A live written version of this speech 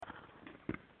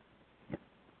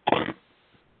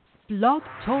Blog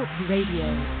Talk Radio.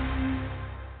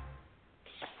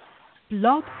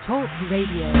 Blog Talk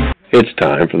Radio. It's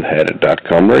time for the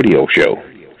Hadit.com radio show.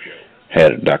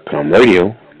 Hadit.com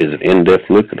radio is an in-depth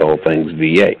look at all things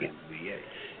VA.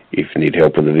 If you need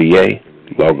help with the VA,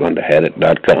 log on to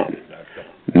Hadit.com.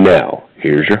 Now,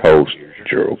 here's your host,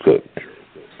 Gerald Cook.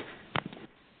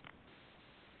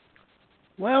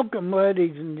 Welcome,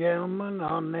 ladies and gentlemen,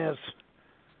 on this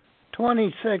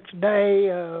 26th day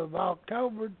of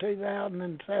October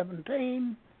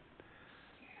 2017.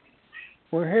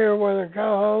 We're here with our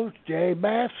co-host, Jay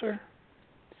Basser,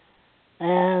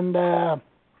 and I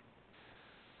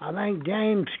think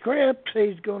James Cripps,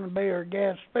 he's going to be our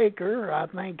guest speaker. I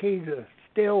think he's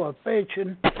still a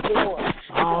fishing.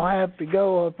 I'll have to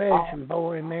go a fishing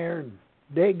for him there and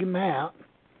dig him out.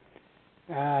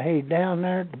 He's down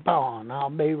there at the pond. I'll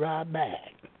be right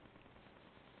back.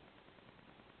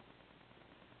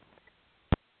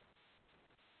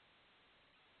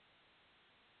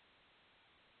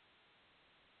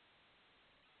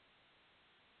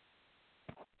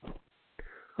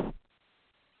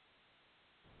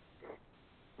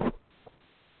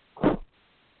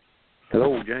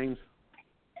 Hello, James.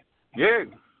 Yeah.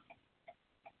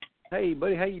 Hey,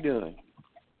 buddy, how you doing?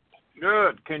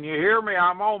 Good. Can you hear me?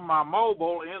 I'm on my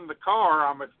mobile in the car.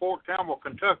 I'm at Fort Campbell,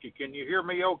 Kentucky. Can you hear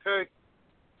me okay?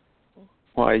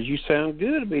 Why, you sound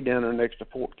good to be down there next to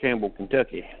Fort Campbell,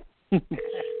 Kentucky. You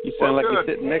sound like you're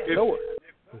sitting next door.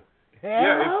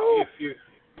 Yeah,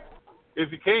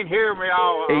 if you can't hear me,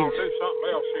 I'll do something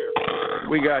else here.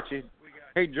 We got you.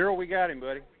 Hey, Gerald, we got him,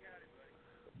 buddy.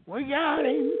 We got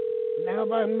him. Now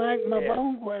if I can make my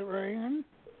phone quit ringing.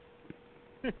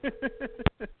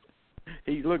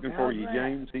 He's looking for you,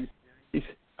 James. He's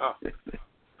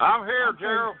I'm here,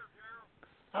 Gerald.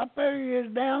 I figure he's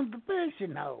down at the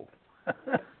fishing hole.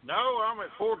 No, I'm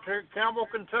at Fort Campbell,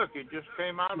 Kentucky. Just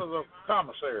came out of the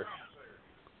commissary.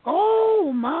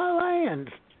 Oh, my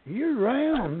land. You're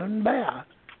round and about.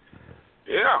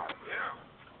 Yeah.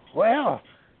 Well,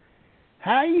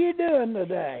 how you doing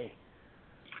today?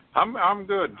 I'm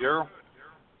good, Gerald.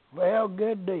 Well,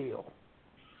 good deal.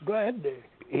 Glad to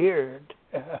hear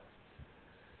it.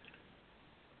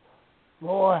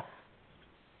 Boy,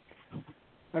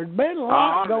 there's been a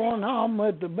lot going on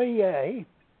with the VA,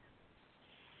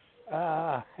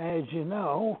 as you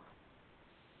know.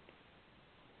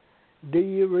 Do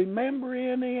you remember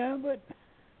any of it?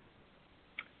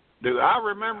 Do I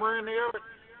remember any of it?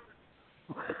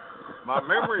 My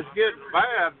memory's getting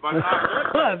bad, but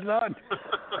not good.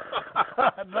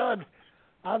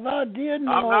 I thought you'd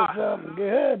know something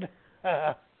good.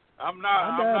 I'm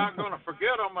not going to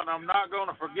forget them, and I'm not going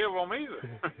to forgive them either.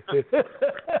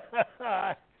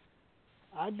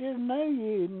 I didn't know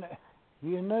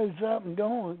you knew something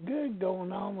good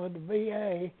going on with the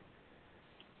VA.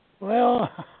 Well,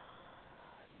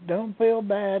 don't feel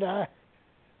bad. I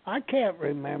can't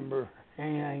remember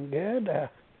anything good.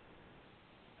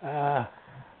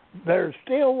 They're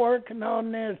still working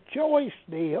on this choice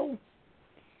deal.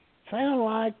 Sound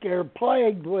like they're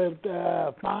plagued with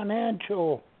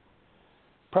financial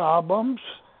problems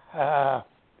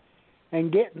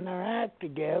and getting their act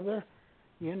together.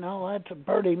 You know, that's a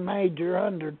pretty major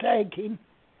undertaking.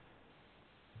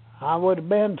 I would have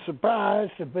been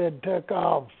surprised if it took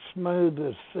off smooth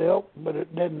as silk, but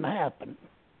it didn't happen.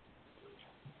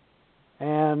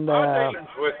 And my dealings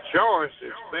with choice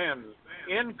has been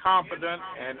incompetent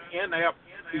and inept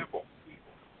people.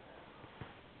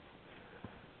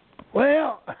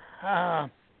 Well,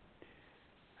 that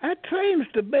seems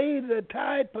to be the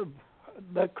type of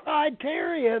the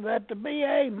criteria that the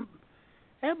VA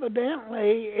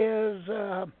evidently is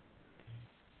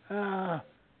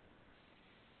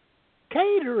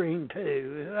catering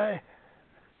to.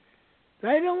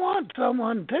 They don't want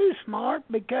someone too smart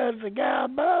because the guy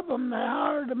above them that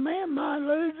hired them in might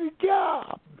lose his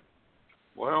job.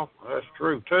 Well, that's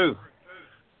true too.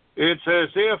 It's as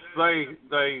if they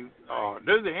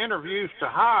do the interviews to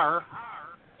hire,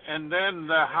 and then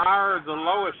they hire the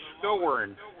lowest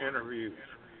scoring interviews.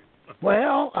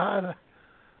 Well, I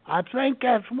think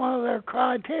that's one of their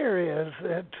criteria.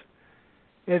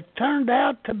 It turned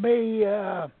out to be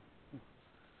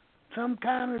some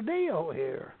kind of deal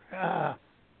here. I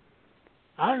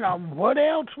don't know. What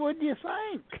else would you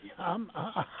think? I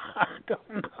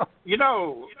don't know. You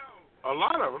know, a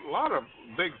lot of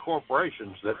big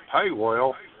corporations that pay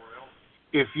well,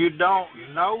 if you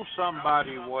don't know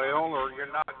somebody well or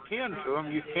you're not kin to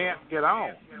them, you can't get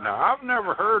on. Now, I've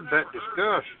never heard that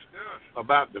discussed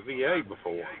about the VA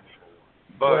before,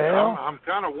 but well, I'm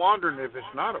kind of wondering if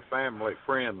it's not a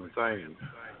family-friendly thing.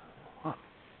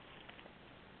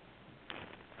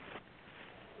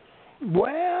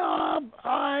 Well,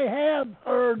 I have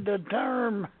heard the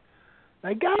term.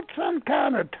 They got some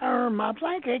kind of term. I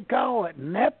think they call it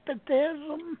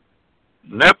nepotism.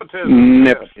 Nepotism.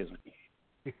 Nepotism.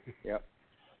 Yep.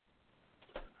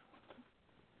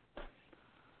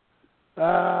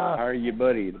 How are you,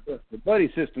 buddy? The buddy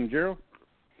system, Gerald.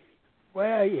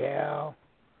 Well, yeah.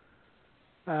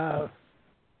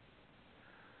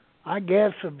 I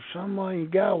guess if you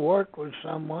got to work with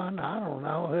someone, I don't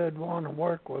know who'd want to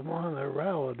work with one of their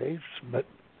relatives, but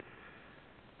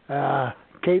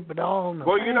keep it all in the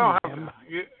family.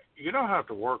 You don't have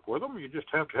to work with them. You just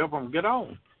have to help them get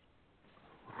on.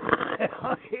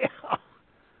 Yeah.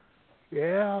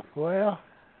 Yeah. Well,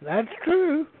 that's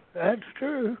true. That's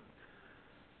true.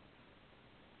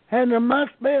 And there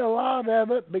must be a lot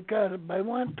of it, because if they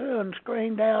went through and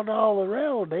screened out all the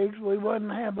relatives, we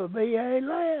wouldn't have a VA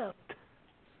left.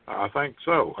 I think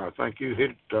so. I think you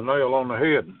hit the nail on the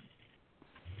head.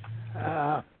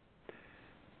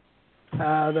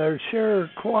 There's sure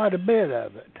quite a bit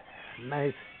of it.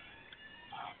 And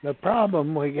the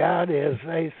problem we got is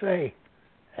they say,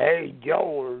 "Hey,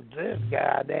 George, this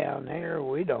guy down here,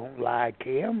 we don't like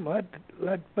him.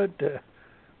 Let's put the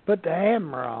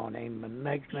hammer on him," and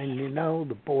next thing you know,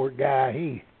 the poor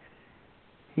guy,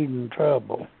 he's in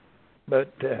trouble.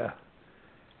 But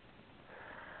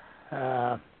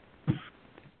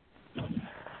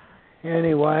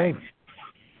anyway,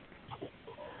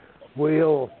 we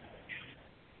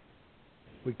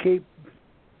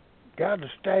got to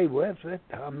stay with it.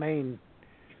 I mean,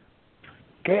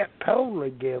 can't totally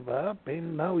give up,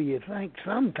 even though you think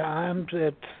sometimes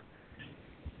it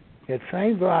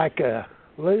seems like a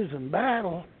losing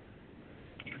battle,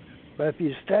 but if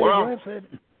you stay with it,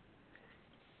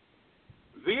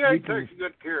 VA takes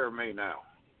good care of me now.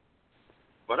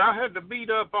 But I had to beat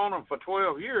up on them for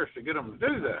 12 years to get them to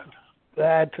do that.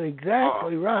 That's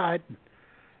exactly right.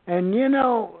 And you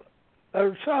know,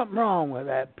 there's something wrong with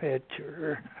that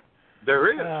picture.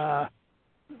 There is.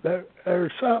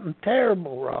 There's something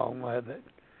terrible wrong with it.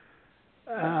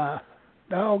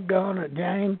 Doggone it,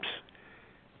 James.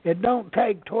 It don't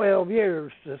take 12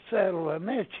 years to settle an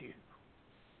issue.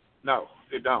 No,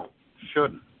 it don't.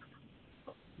 Shouldn't.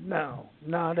 No,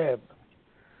 not ever.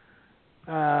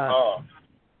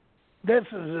 This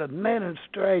is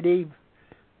administrative,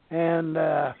 and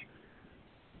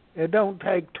it don't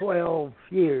take 12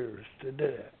 years to do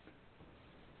it.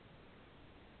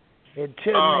 It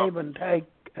shouldn't even take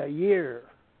a year.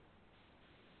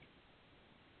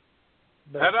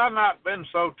 But had I not been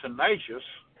so tenacious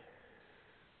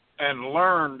and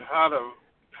learned how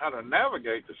to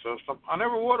navigate the system, I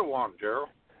never would have won, Gerald.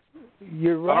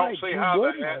 You're right. I don't see how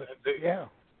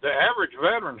the average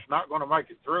veteran's not going to make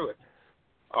it through it.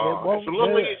 It's a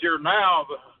little easier now.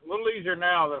 A little easier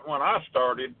now than when I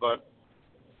started, but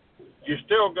you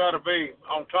still got to be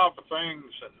on top of things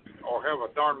or have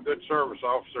a darn good service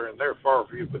officer, and they're far and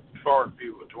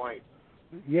few between.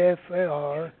 Yes, they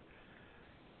are.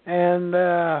 And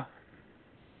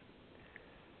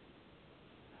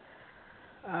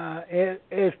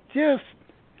it's just,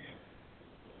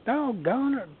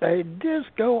 doggone it, they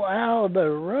just go out of the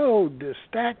road to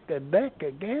stack the deck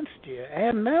against you,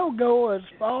 and they'll go as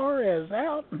far as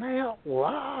out and out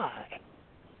lie.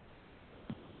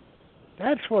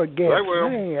 That's what gets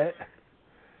me.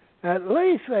 At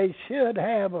least they should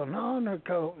have an honor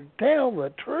code. Tell the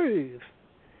truth.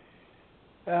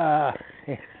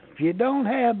 If you don't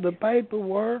have the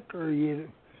paperwork, or you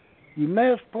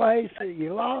misplaced it,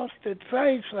 you lost it,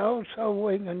 say so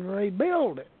we can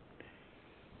rebuild it.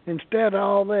 Instead of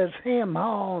all this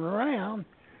him-hawing around,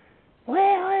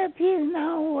 well, if you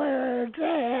know where it's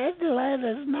at, let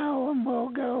us know and we'll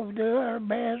go do our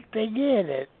best to get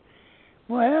it.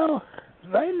 Well,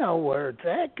 they know where it's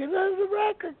at because they're the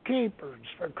record keepers,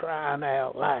 for crying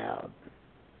out loud.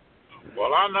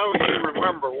 Well, I know you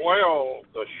remember well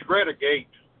the Shred-A-Gate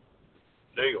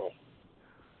deal,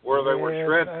 where they were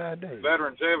shredding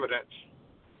veterans' evidence.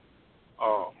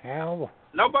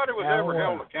 Nobody was ever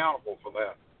held accountable for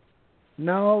that.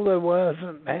 No, there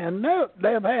wasn't. And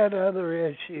they've had other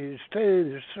issues, too,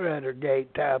 the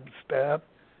Shred-A-Gate type of stuff.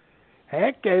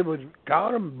 Heck, they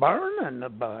got them burning a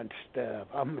bunch of stuff.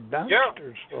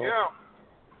 Dumpsters full.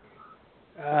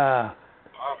 Yeah.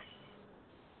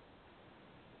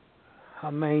 I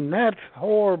mean, that's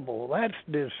horrible. That's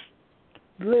just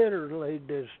literally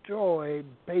destroyed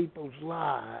people's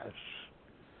lives.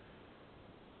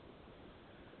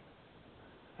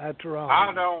 That's wrong.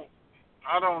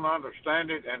 I don't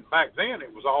understand it, and back then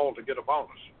it was all to get a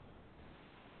bonus.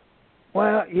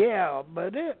 Well, yeah,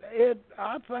 but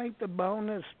I think the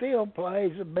bonus still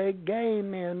plays a big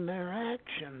game in their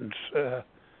actions.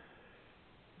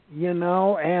 You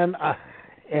know, and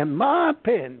in my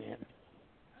opinion,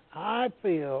 I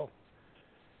feel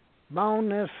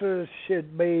bonuses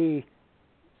should be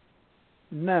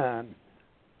none.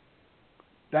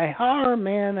 They hire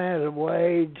men at a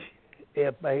wage.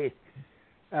 If they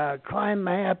claim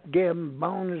they have to give them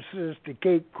bonuses to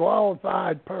keep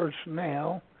qualified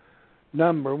personnel,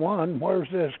 number one, where's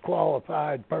this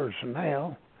qualified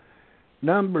personnel?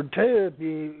 Number two, if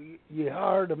you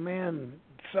hire the men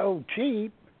so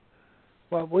cheap,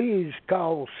 what we used to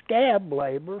call scab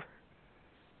labor,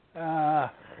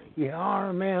 you hire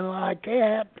them in like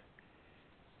that,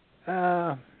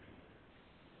 how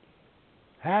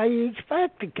you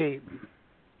expect to keep them?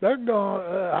 They're going.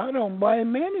 I don't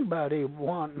blame anybody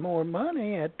wanting more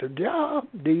money at their job.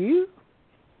 Do you?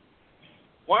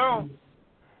 Well,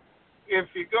 if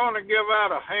you're going to give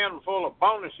out a handful of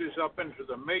bonuses up into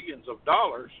the millions of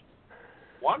dollars,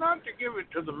 why not to give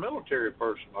it to the military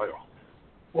personnel?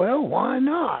 Well, why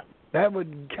not? That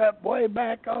would cut way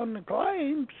back on the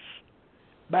claims.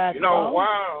 Back you know,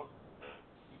 wow.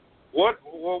 What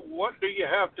do you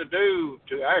have to do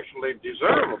to actually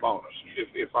deserve a bonus?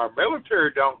 If our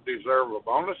military don't deserve a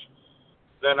bonus,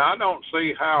 then I don't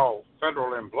see how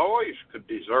federal employees could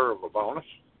deserve a bonus.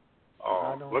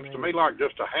 Looks to me like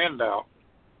just a handout.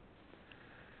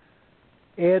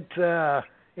 It's a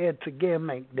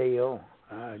gimmick deal,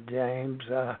 James.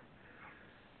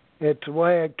 It's a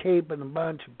way of keeping a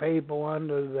bunch of people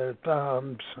under their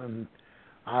thumbs, and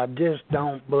I just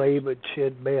don't believe it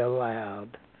should be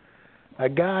allowed. A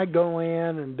guy go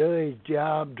in and do his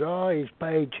job, draw his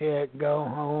paycheck, go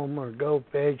home or go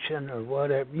fishing or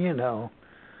whatever, you know.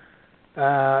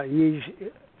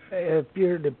 If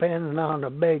you're depending on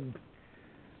a big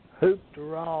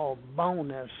hoop-to-raw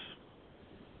bonus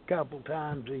a couple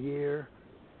times a year,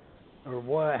 or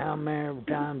how many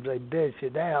times they dish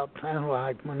it out, sound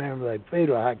like whenever they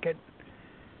feel like it,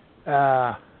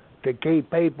 to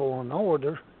keep people in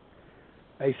order,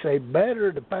 they say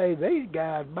better to pay these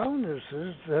guys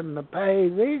bonuses than to pay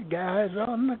these guys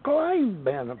on the claim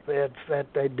benefits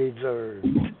that they deserve.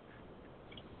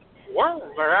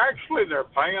 Well, they're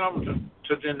paying them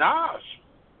to deny us.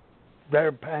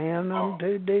 They're paying them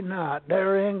to deny.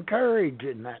 They're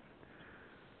encouraging it.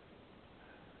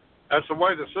 That's the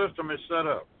way the system is set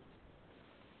up.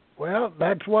 Well,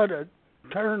 that's what it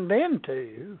turned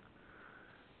into.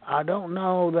 I don't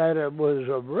know that it was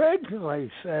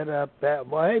originally set up that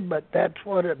way, but that's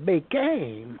what it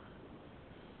became.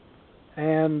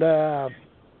 And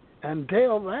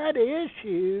until that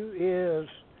issue is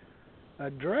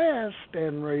addressed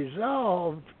and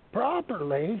resolved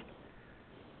properly,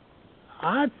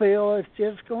 I feel it's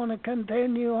just going to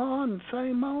continue on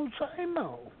same old, same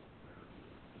old.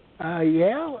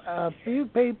 A few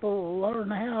people learn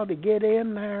how to get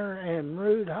in there and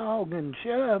root, hog, and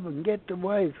shove and get their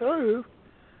way through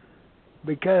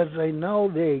because they know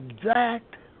the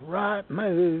exact right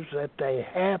moves that they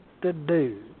have to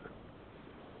do.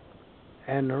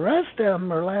 And the rest of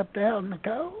them are left out in the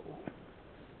cold.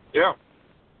 Yeah.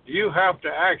 You have to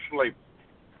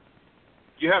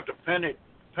pin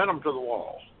them to the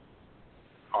wall.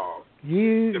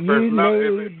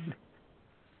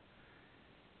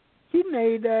 You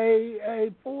need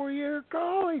a 4-year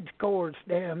college course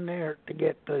down there to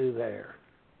get through there.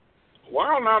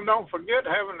 Well, now don't forget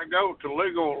having to go to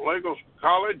legal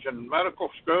college and medical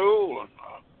school and.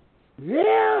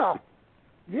 Yeah,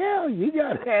 you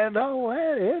got to add all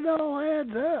that. It all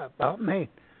adds up. I mean,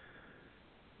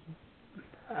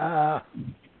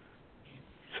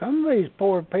 some of these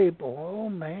poor people, oh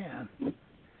man.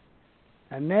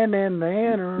 And then in the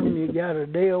interim, you got to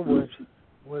deal with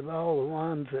all the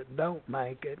ones that don't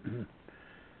make it.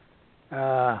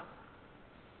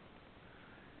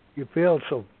 You feel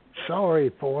so sorry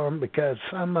for them because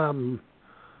some of them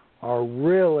are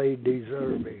really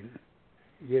deserving,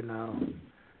 you know.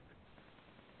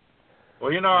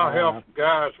 Well, you know, I help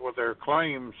guys with their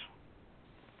claims,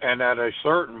 and at a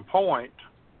certain point,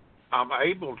 I'm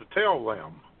able to tell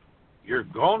them, you're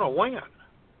going to win.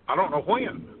 I don't know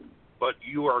when, but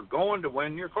you are going to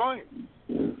win your claim.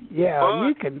 Yeah, but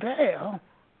you can tell.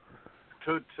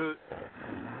 To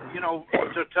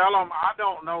tell them I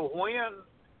don't know when.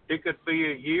 It could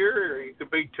be a year, or it could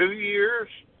be 2 years,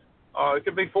 it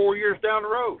could be 4 years down the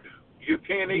road. You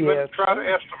can't even try to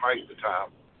estimate the time.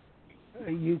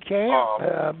 You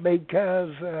can't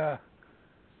because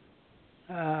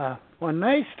when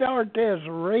they start this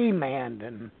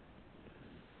remanding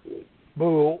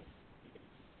bull,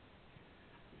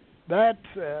 that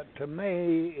to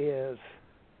me is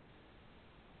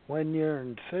when you're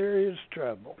in serious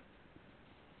trouble.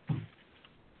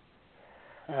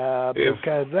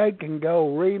 because they can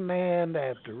go remand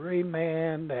after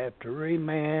remand after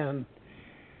remand,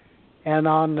 and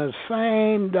on the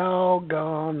same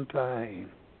doggone thing.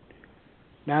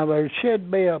 Now, there should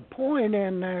be a point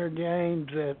in there, James,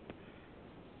 that,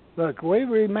 look, we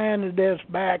remanded this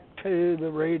back to the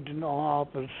regional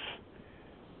office.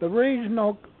 The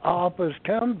regional office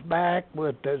comes back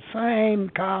with the same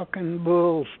cock and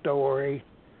bull story.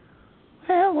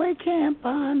 Well, we can't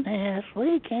find this,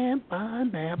 we can't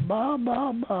find that, blah,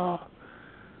 blah, blah.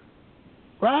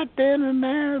 Right then and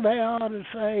there, they ought to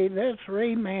say this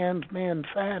remand's been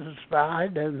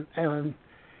satisfied and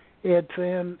it's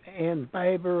in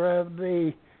favor of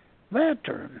the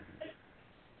veteran.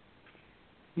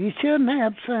 You shouldn't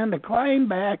have to send a claim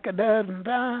back a dozen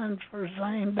times for the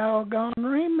same doggone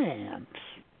remands.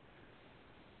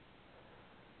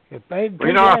 If they'd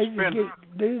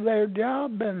do their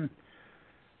job, then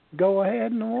go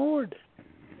ahead and award it.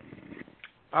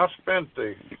 I spent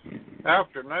the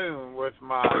afternoon with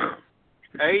my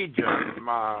agent,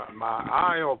 my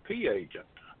ILP agent,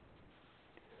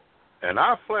 and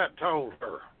I flat told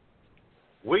her,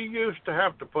 we used to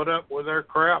have to put up with their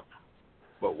crap,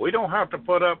 but we don't have to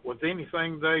put up with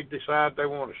anything they decide they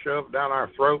want to shove down our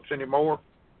throats anymore.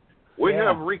 We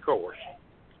have recourse.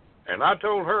 And I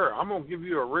told her, I'm going to give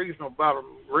you a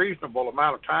reasonable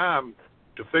amount of time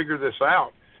to figure this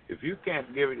out. If you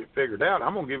can't get it figured out,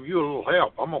 I'm going to give you a little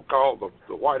help. I'm going to call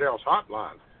the White House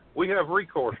hotline. We have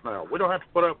recourse now. We don't have to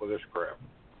put up with this crap.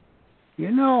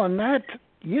 James,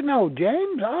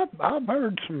 I've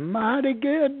heard some mighty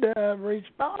good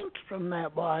response from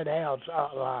that White House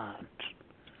hotline.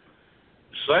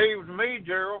 Saved me,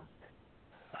 Gerald.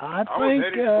 I was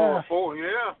headed for a full,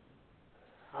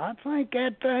 I think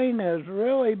that thing has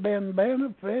really been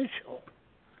beneficial.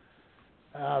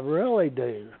 I really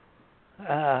do.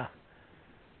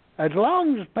 As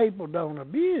long as people don't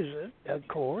abuse it, of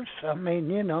course. I mean,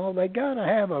 they got to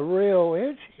have a real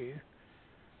issue.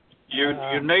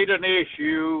 You need an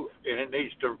issue, and it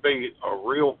needs to be a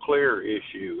real clear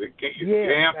issue.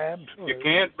 Absolutely. You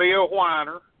can't be a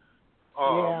whiner.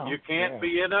 You can't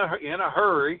be in a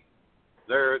hurry.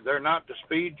 They're not to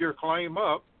speed your claim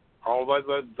up,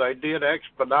 although they did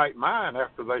expedite mine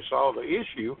after they saw the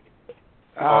issue.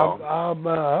 I've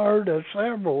heard of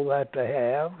several that they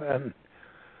have, and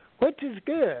which is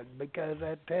good because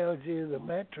that tells you the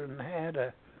veteran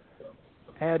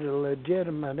had a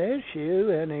legitimate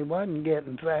issue and he wasn't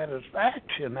getting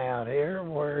satisfaction out here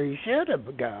where he should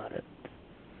have got it.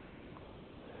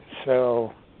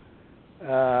 So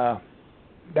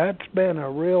that's been a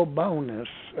real bonus.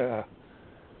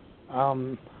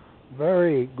 I'm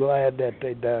very glad that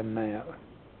they done that,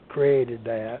 created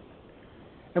that.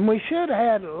 And we should have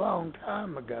had it a long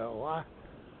time ago.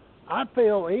 I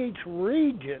feel each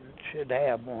region should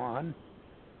have one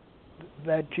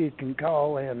that you can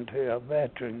call into, a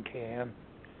veteran can.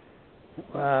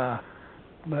 But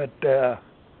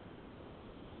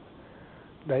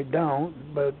they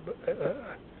don't. But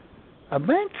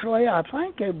eventually, I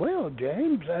think it will,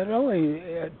 James.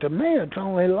 To me, it's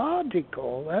only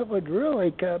logical. That would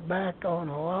really cut back on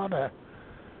a lot of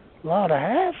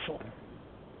hassle.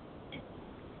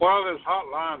 Well, this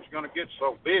hotline's going to get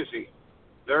so busy,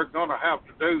 they're going to have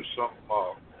to do some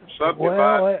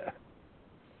subdividing.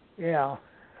 The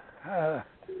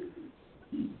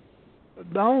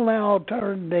only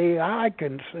alternative I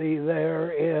can see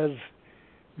there is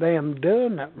them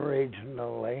doing it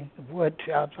regionally, which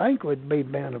I think would be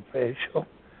beneficial,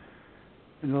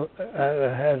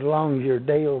 as long as you're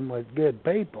dealing with good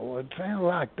people. It sounds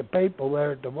like the people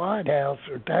there at the White House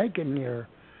are taking your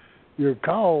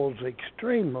calls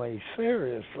extremely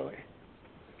seriously,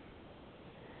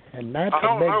 and that's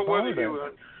a big part of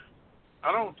it.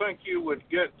 I don't think you would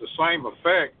get the same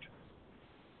effect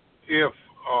if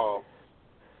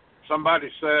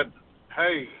somebody said,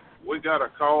 hey, we got a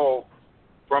call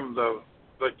from the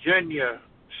Virginia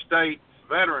State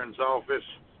Veterans Office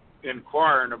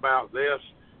inquiring about this,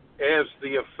 as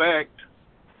the effect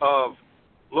of,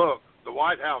 look, the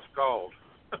White House called.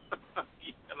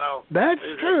 That's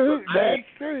true. That's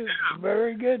true.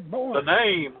 Very good point. The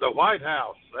name, the White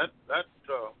House. That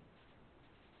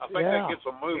I think that gets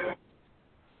them moving.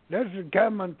 This is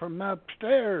coming from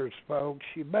upstairs, folks.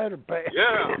 You better pay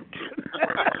attention.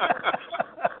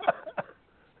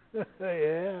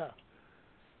 Yeah.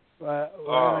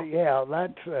 Well,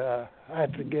 that's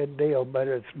a good deal, but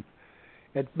it's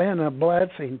been a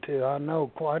blessing to, I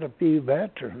know, quite a few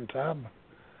veterans.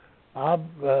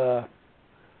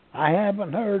 I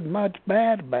haven't heard much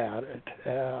bad about it,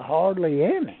 hardly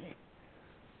any.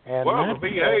 And well,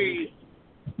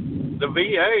 the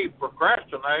VA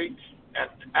procrastinates and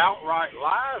outright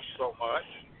lies so much,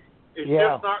 it's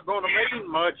just not going to mean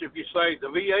much if you say the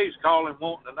VA's calling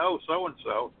wanting to know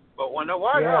so-and-so. But when the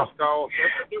White House calls,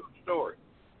 that's a different story.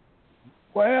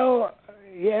 Well,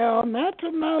 yeah, and that's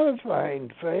another thing.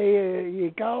 See,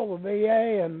 you call the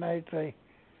VA and they say,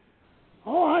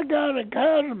 "Oh, I got a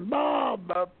cousin Bob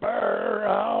up there.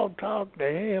 I'll talk to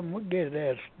him. We'll get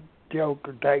this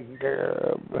joker taken care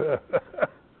of."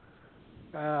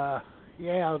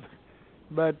 Yeah,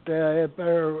 but if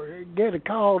they get a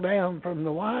call down from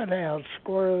the White House,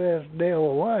 square this deal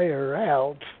away or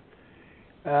else,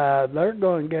 they're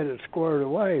going to get it squared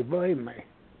away, believe me.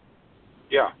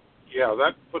 Yeah,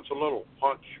 that puts a little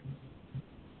punch.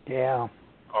 Yeah.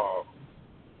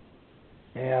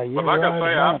 Yeah, you're but like right I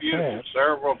say, about I've used that. it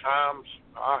several times.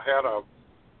 I had a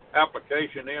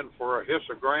application in for a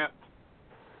HISA grant,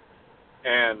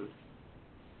 and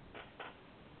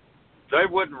they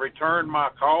wouldn't return my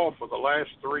call for the last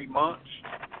 3 months.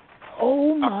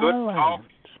 Oh, my I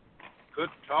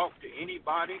couldn't talk to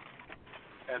anybody.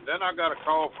 And then I got a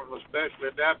call from the Special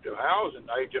Adaptive Housing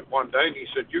agent one day, and he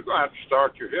said, "You're going to have to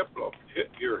start your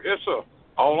HISA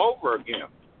all over again."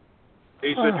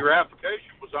 He said, "Your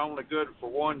application was only good for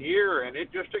 1 year, and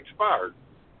it just expired."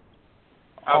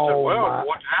 I said, "Well,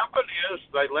 what happened is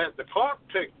they let the clock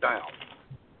tick down.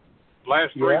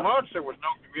 Last 3 months, there was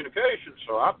no communication,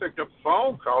 so I picked up the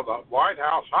phone, called the White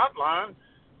House hotline,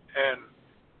 and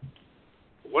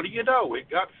what do you know? It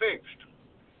got fixed.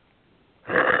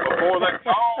 Before that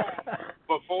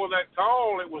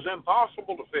call, it was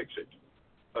impossible to fix it.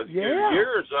 Your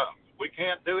year's up. We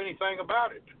can't do anything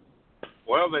about it.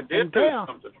 Well, they did do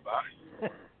something about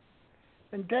it.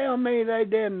 And tell me they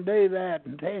didn't do that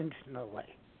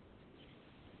intentionally.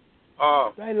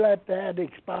 They let that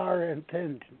expire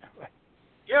intentionally.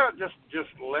 Yeah, just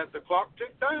let the clock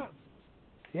tick down.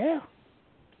 Yeah.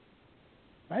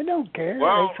 I don't care.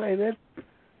 Well, they say that.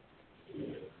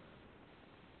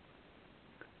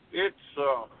 It's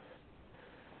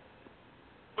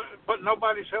but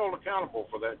nobody's held accountable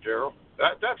for that, Gerald.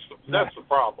 That's the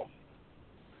problem.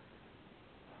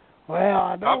 Well,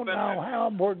 I don't know how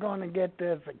we're going to get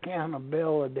this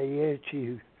accountability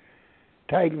issue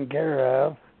taken care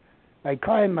of. They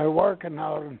claim they're working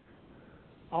on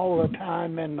all the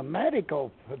time in the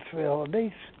medical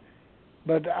facilities,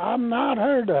 but I've not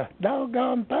heard a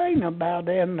doggone thing about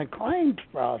it in the claims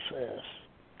process.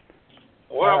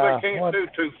 Well, they can't do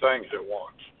two things at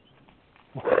once.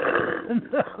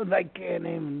 No, they can't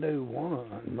even do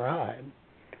one, right?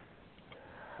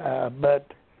 But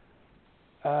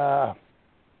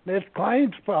this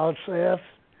claims process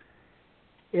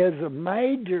is a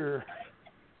major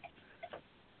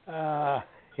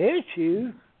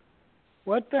issue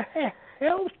with the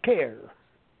health care,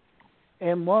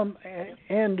 and one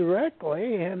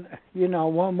indirectly, and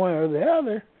one way or the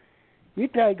other. You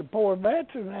take a poor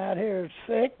veteran out here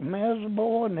sick,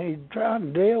 miserable, and he's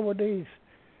trying to deal with these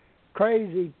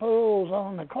crazy pulls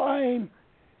on the claim.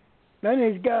 Then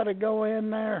he's got to go in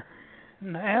there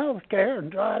in the health care and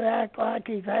try to act like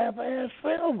he's half-ass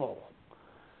fillable.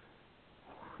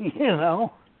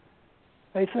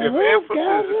 They say, "Well,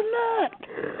 guy's a nut."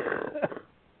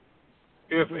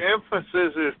 If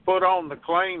emphasis is put on the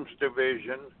claims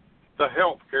division, the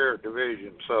health care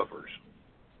division suffers.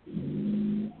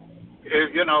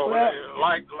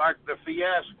 Like the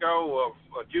fiasco of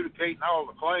adjudicating all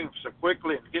the claims so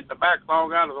quickly and getting the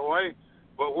backlog out of the way,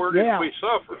 but where did we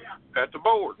suffer? At the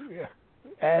board.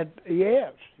 Yeah.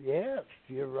 Yes,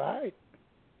 you're right.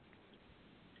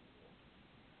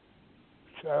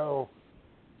 So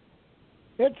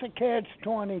it's a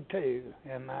catch-22,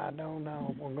 and I don't know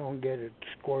if we're going to get it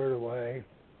squared away.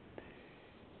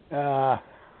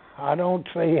 I don't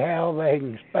see how they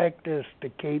can expect us to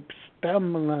keep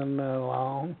stumbling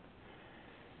along.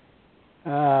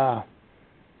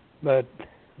 But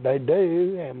they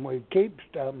do, and we keep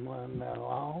stumbling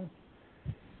along.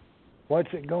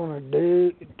 What's it going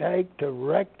to take to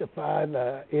rectify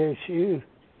the issue?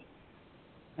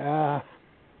 I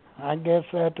guess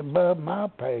that's above my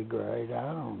pay grade.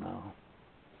 I don't know.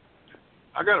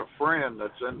 I got a friend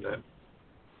that's in the,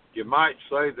 you might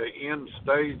say, the end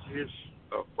stages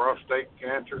of prostate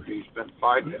cancer. He's been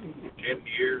fighting it for 10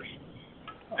 years.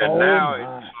 And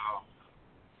now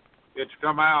it's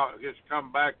come out, it's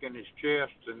come back in his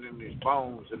chest and in his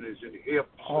bones and in his hips.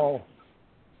 Oh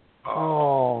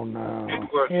no.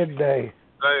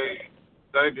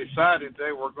 They decided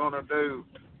they were going to do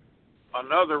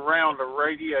another round of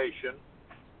radiation,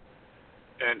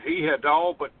 and he had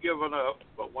all but given up.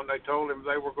 But when they told him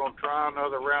they were going to try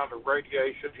another round of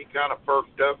radiation, he kind of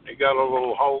perked up and he got a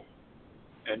little hope.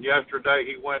 And yesterday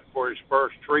he went for his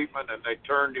first treatment, and they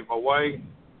turned him away.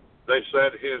 They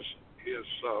said his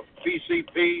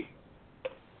PCP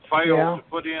failed to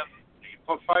put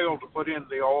in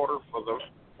the order for the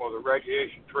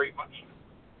radiation treatments.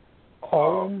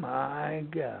 Oh my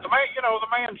God! The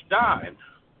man's dying.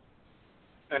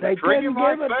 And they treat couldn't him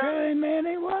like give it that? to him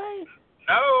anyway?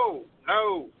 No,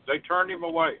 they turned him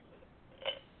away.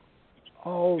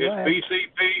 Oh, his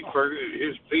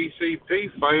PCP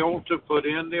failed to put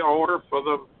in the order for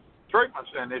the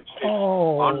treatments, and it's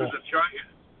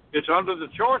under the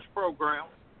choice program,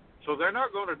 so they're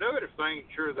not going to do it if they ain't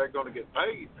sure they're going to get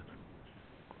paid.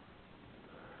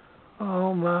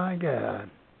 Oh my God!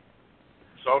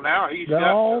 So now he's got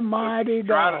to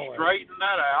try to straighten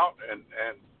that out, and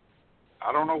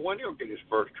I don't know when he'll get his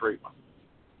first treatment.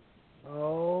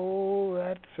 Oh,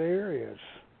 that's serious.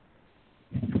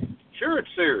 Sure,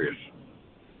 it's serious.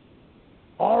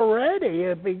 Already,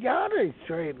 if he got his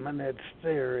treatment, it's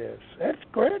serious. That's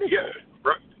critical. Yeah,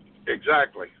 right.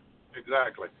 Exactly.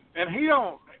 And he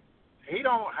don't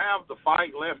have the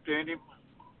fight left in him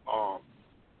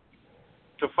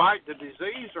to fight the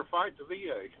disease or fight the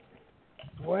VA.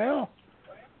 Well,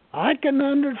 I can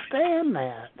understand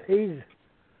that.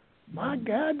 My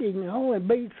God, he can only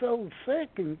be so sick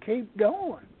and keep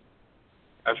going.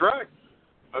 That's right.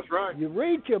 You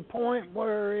reach a point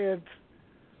where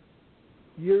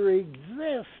you're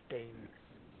existing.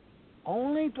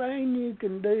 Only thing you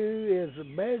can do is the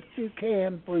best you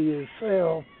can for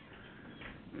yourself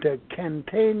to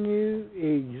continue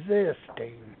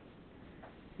existing.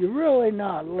 You're really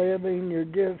not living, you're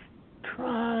just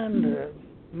trying to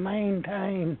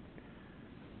maintain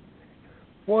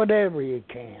whatever you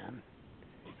can.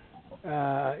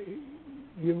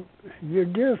 You're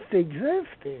just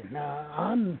existing.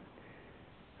 And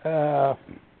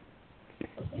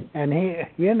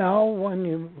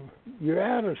when you're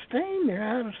out of steam, you're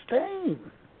out of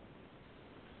steam.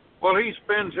 Well, he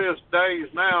spends his days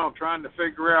now trying to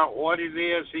figure out what it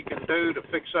is he can do to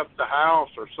fix up the house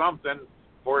or something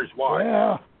for his wife.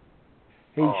 Well,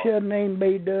 he shouldn't even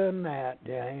be doing that,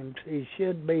 James. He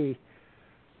should be.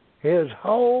 His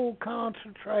whole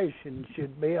concentration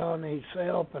should be on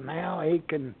himself and how he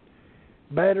can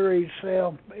better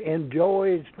himself,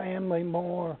 enjoy his family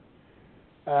more,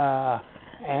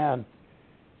 and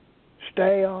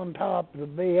stay on top of the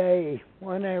VA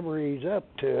whenever he's up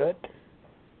to it.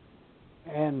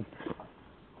 And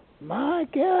my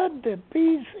God, the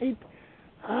PC,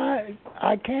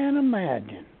 I can't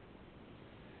imagine.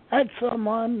 That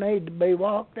someone need to be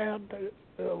walked out.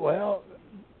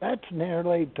 That's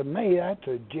nearly, to me, that's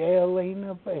a jailing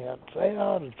offense. They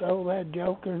ought to throw that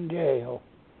joker in jail.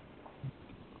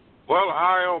 Well,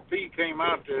 ILP came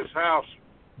out to his house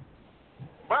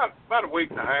about a week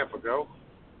and a half ago,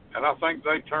 and I think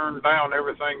they turned down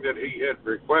everything that he had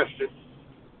requested.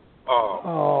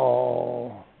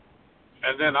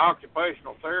 And then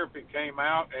occupational therapy came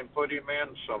out and put him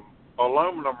in some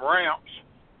aluminum ramps,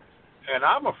 and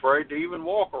I'm afraid to even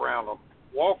walk over them,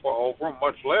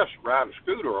 much less ride a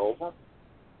scooter over them.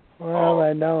 Well,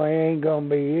 I know he ain't going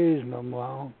to be using them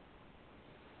long.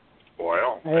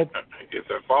 Well, if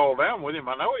they fall down with him,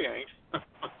 I know he ain't.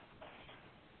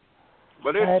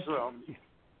 But it's that's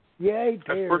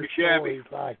pretty shabby.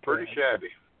 Pretty shabby.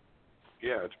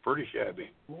 Yeah, it's pretty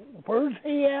shabby. Where's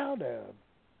he out of?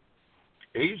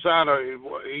 He's out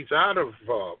of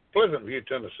Pleasant View,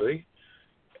 Tennessee,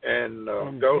 and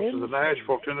goes to the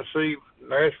Nashville,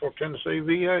 Tennessee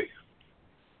VA.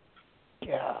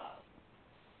 Yeah.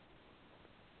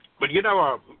 But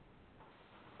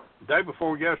day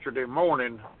before yesterday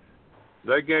morning,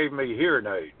 they gave me hearing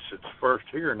aids. It's the first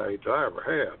hearing aids I ever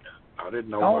had. I didn't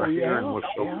know my hearing was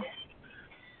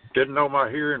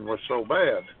so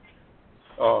bad.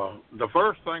 The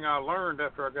first thing I learned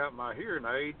after I got my hearing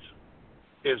aids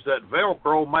is that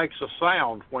Velcro makes a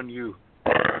sound when you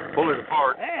pull it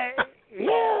apart. Yeah,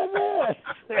 it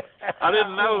is. I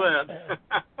didn't know that.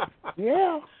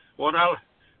 Yeah. When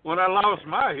I lost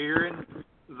my hearing,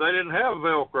 they didn't have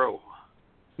Velcro.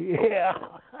 Yeah.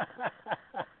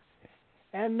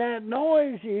 And that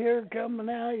noise you hear coming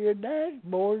out of your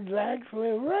dashboard is actually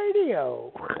a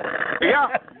radio.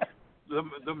 Yeah.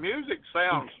 The music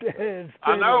sounds.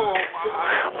 I know.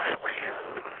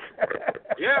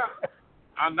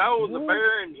 I know the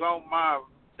bearings on my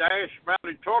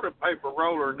dash-mounted toilet paper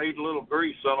roller need a little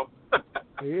grease on them.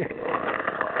 Yeah.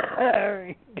 There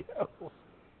you go.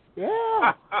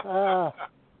 Yeah.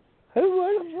 Who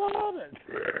would have thought it?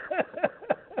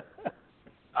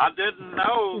 I didn't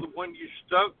know that when you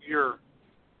stuck your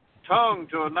tongue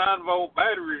to a 9-volt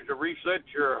battery to reset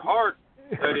your heart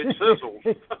that it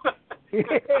sizzles. Yeah,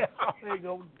 they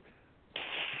go.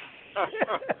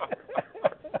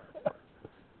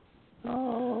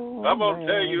 Oh, I'm going to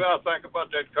tell man. you, I think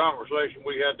about that conversation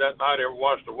we had that night every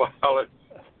once in a while,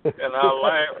 and I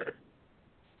laughed.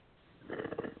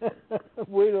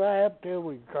 We laughed till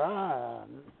we cried.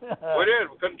 We did.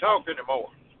 We couldn't talk anymore.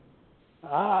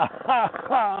 I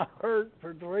hurt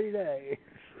for 3 days.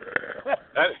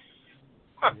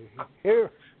 Here,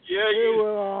 Yeah,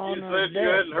 you said you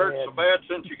hadn't hurt so bad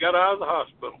since you got out of the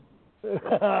hospital.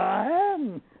 I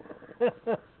hadn't.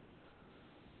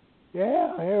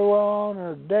 Yeah, here we're on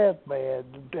her deathbed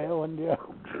telling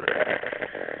jokes.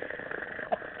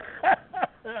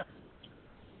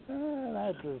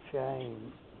 That's a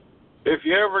shame. If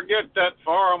you ever get that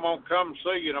far, I'm going to come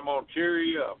see you and I'm going to cheer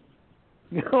you up.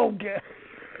 Okay.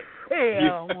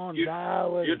 Yeah, I'm going to die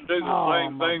with you'd do the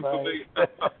same thing for me.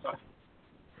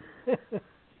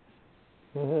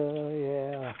 Oh,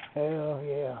 yeah. Hell,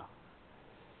 yeah.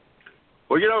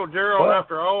 Well, you know, Gerald,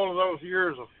 after all of those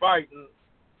years of fighting,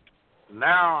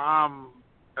 now I'm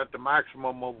at the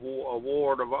maximum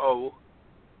award of O,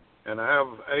 and I have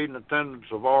aid and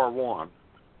attendance of R1.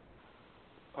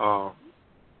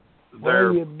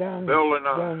 They're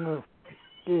building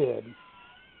good.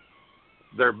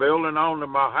 They're building onto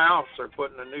my house. They're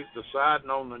putting the siding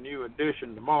on the new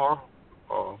addition tomorrow,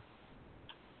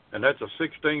 and that's a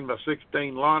 16 by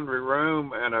 16 laundry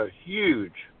room and a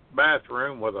huge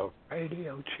bathroom with a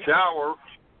shower.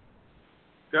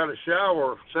 Got a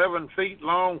shower 7 feet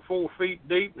long, 4 feet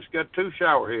deep. It's got 2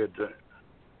 shower heads in it.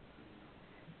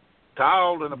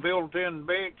 Tiled and a built-in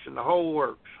bench and the whole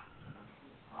works.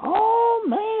 Oh,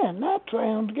 man, that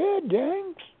sounds good,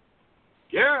 James.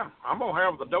 Yeah, I'm going to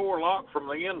have the door locked from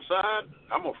the inside.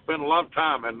 I'm going to spend a lot of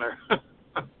time in there.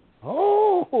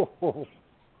 Oh,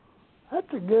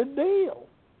 that's a good deal.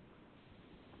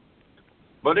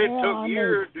 But it took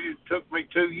years. It took me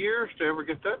 2 years to ever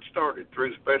get that started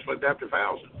through special adaptive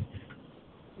housing.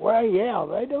 Well, yeah,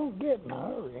 they don't get in a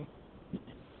hurry.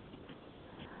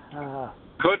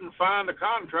 Couldn't find a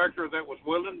contractor that was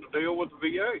willing to deal with the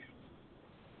VA.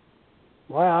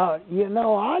 Well, you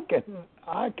know, I can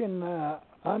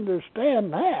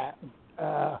understand that.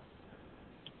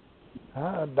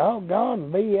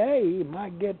 Doggone VA, you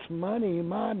might get some money, you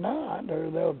might not, or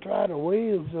they'll try to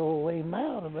weasel him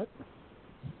out of it.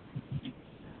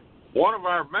 One of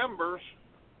our members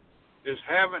is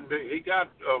he got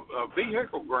a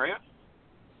vehicle grant,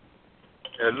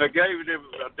 and they gave him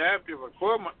adaptive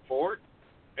equipment for it,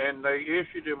 and they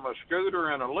issued him a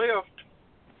scooter and a lift,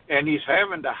 and he's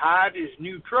having to hide his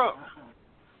new truck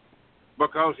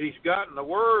because he's gotten the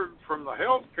word from the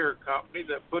healthcare company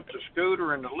that puts the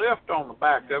scooter and the lift on the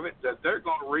back of it that they're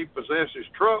going to repossess his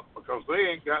truck because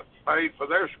they ain't got paid for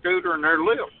their scooter and their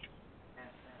lift.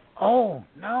 Oh,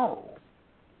 no.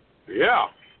 Yeah.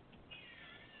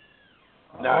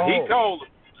 Now, he called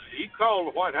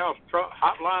the White House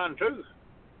hotline, too.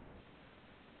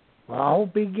 Well, I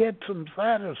hope he gets some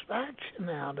satisfaction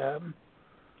out of him.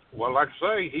 Well, like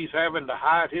I say, he's having to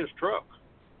hide his truck.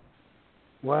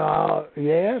 Well,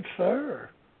 yes, sir.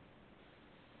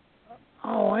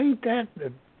 Oh, ain't that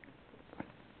the...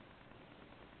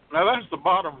 Now, that's the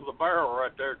bottom of the barrel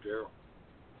right there, Gerald.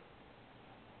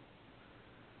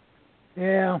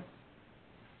 Yeah.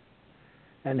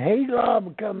 And he's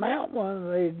liable to come out one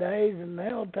of these days and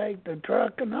they'll take the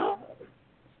truck and all.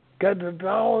 Because it's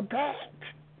all attached.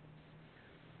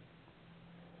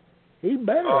 He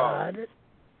better hide it.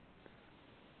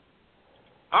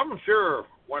 I'm sure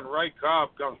when Ray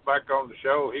Cobb comes back on the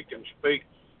show, he can speak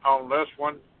on this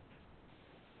one.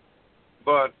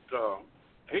 But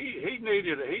he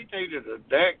needed a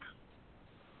deck,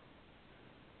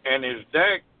 and his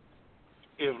deck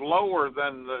is lower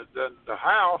than the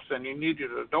house, and he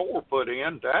needed a door put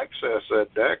in to access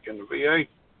that deck. And the VA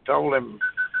told him,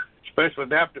 Special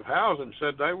Adaptive Housing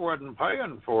said they wasn't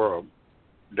paying for a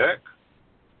deck,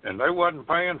 and they wasn't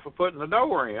paying for putting the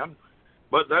door in,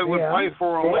 but they would pay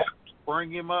for a lift to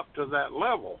bring him up to that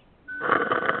level.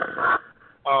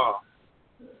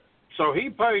 So he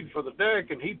paid for the deck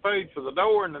and he paid for the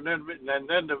door, and then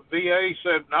the VA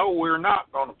said, no, we're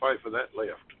not going to pay for that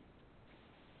lift.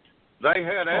 They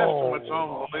had estimates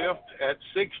on the lift at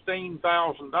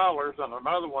 $16,000 and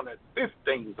another one at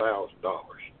 $15,000.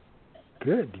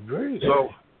 Good grief.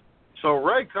 So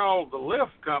Ray called the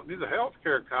lift company, the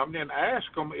healthcare company, and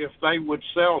asked them if they would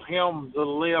sell him the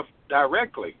lift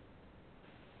directly.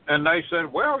 And they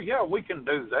said, well, yeah, we can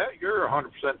do that. You're 100%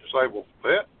 disabled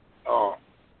vet.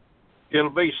 It'll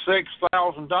be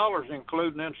 $6,000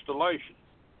 including installation.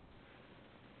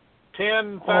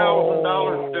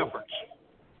 $10,000 difference.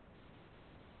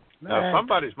 Now,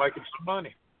 somebody's making some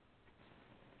money.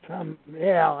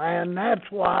 And that's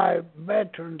why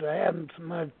veterans are having so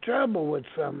much trouble with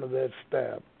some of this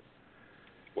stuff.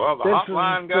 Well, the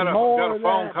hotline got a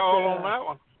phone call on that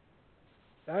one.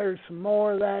 There's some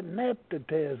more of that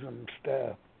nepotism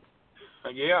stuff.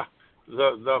 Yeah,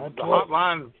 the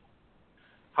hotline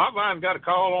got a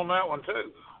call on that one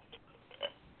too.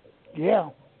 Yeah.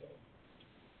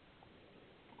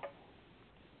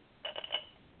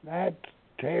 That's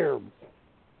terrible.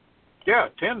 Yeah,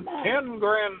 10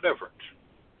 grand difference.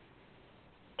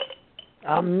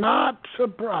 I'm not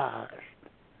surprised.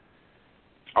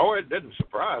 Oh, it didn't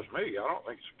surprise me. I don't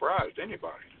think it surprised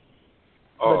anybody.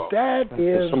 But that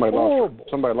is horrible.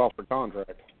 Somebody lost their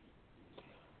contract.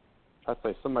 I'd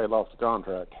say somebody lost the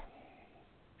contract.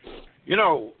 You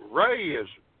know, Ray is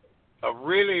a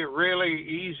really, really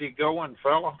easygoing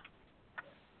fella.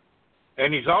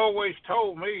 And he's always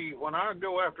told me when I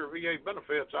go after VA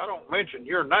benefits, I don't mention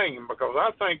your name because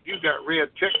I think you got red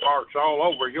check marks all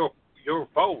over your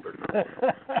folder.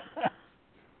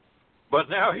 But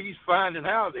now he's finding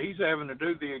out that he's having to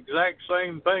do the exact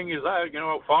same thing as I,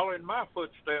 follow in my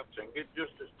footsteps and get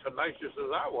just as tenacious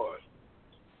as I was.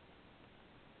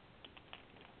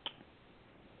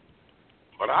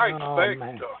 But I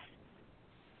expect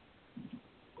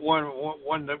when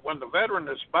the veteran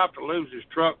that's about to lose his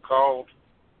truck called,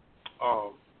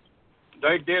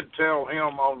 they did tell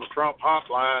him on the Trump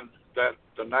hotline that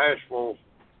the Nashville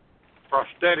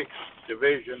Prosthetics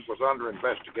Division was under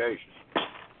investigation.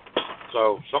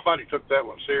 So somebody took that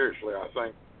one seriously, I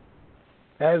think.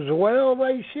 As well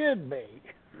they should be.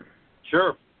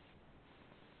 Sure.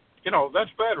 That's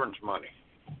veterans' money.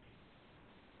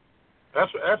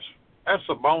 That's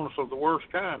the bonus of the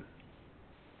worst kind.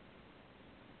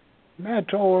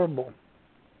 That's horrible.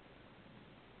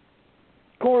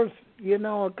 Of course,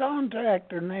 a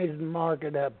contractor needs to mark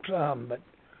it up some, but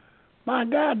my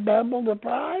God, double the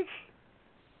price?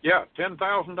 Yeah,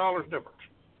 $10,000 difference.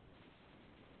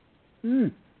 Hmm.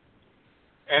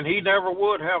 And he never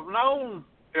would have known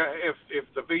if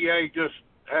the VA just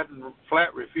hadn't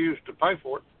flat refused to pay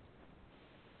for it.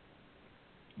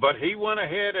 But he went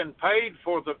ahead and paid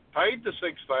the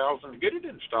 $6,000 to get it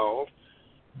installed,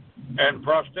 and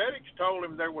prosthetics told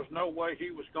him there was no way he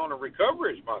was going to recover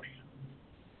his money.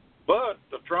 But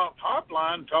the Trump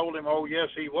hotline told him, oh yes,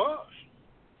 he was.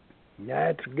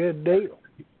 That's a good deal.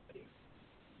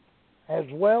 As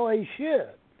well he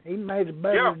should. He made a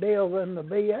better deal than the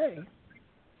VA.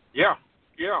 Yeah.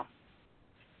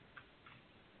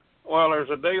 Well, there's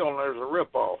a deal and there's a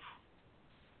ripoff.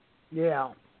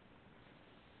 Yeah.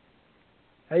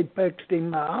 They fixed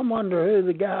him. I wonder who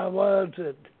the guy was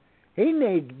that he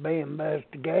needs to be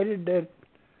investigated that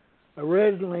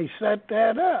originally set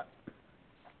that up.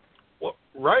 Well,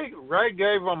 Ray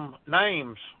gave them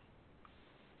names.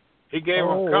 He gave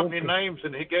them company names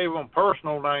and he gave them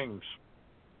personal names.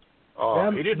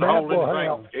 He didn't hold anything.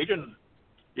 Help. He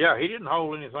didn't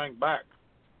hold anything back.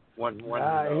 When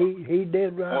he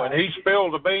did right. When he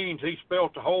spilled the beans, he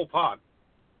spilled the whole pot.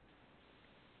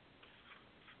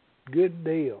 Good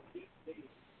deal.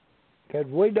 Because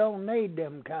we don't need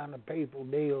them kind of people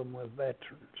dealing with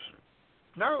veterans.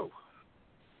 No.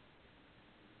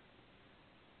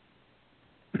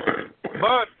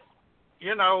 But,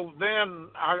 then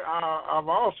I've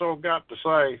also got to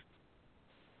say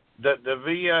that the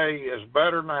VA is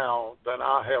better now than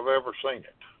I have ever seen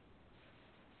it.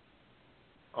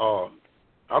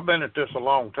 I've been at this a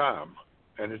long time,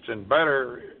 and it's in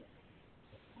better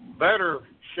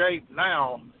shape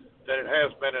now than it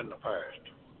has been in the past.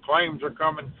 Claims are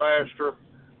coming faster.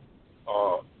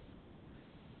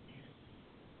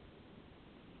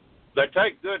 They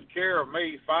take good care of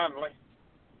me, finally.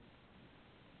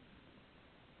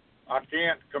 I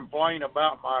can't complain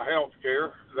about my health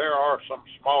care. There are some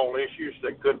small issues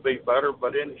that could be better,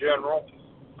 but in general,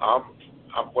 I'm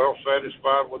well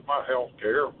satisfied with my health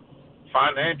care.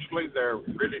 Financially, they're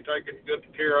really taking good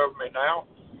care of me now.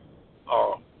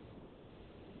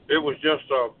 It was just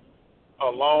a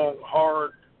long,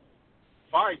 hard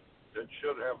fight that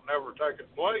should have never taken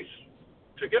place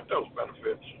to get those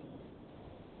benefits.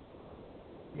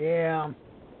 Yeah,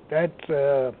 that's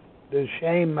the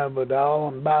shame of it all.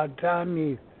 And by the time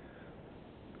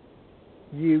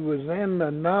you was in the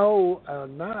know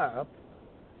enough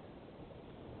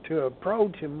to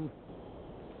approach them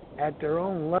at their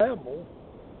own level,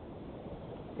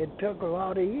 it took a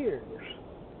lot of years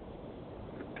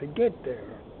to get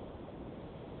there.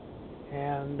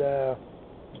 And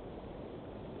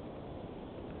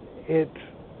it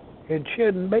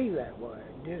shouldn't be that way.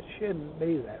 It just shouldn't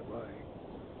be that way.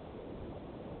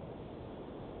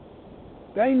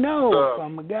 They know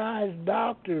from a guy's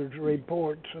doctor's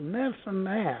reports and this and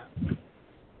that.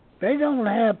 They don't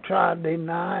have to try to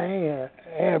deny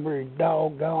every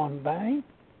doggone thing.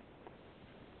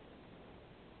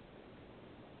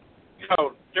 You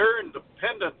know, during the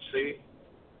pendency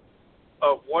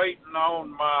of waiting on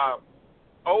my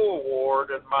O award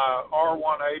and my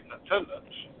R1 in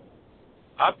attendance,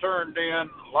 I turned in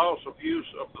loss of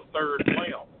use of the third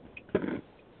limb.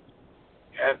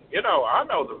 And, you know, I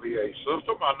know the VA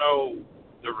system. I know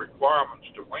the requirements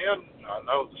to win. I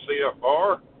know the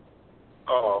CFR.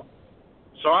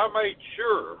 So I made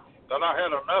sure that I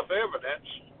had enough evidence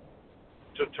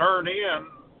to turn in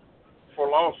for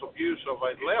loss of use of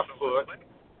a left foot.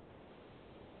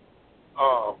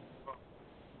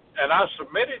 And I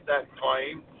submitted that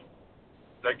claim.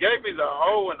 They gave me the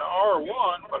O and the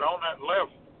R1, but on that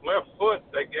left foot,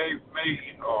 they gave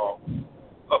me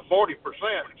a 40%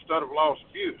 instead of loss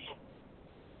of use.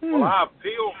 Well, I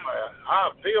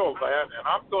appealed that, and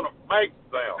I'm going to make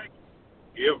them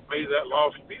give me that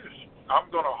loss of use. I'm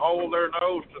going to hold their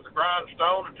nose to the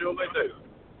grindstone until they do.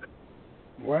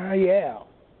 Well, yeah.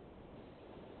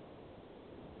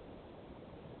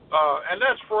 And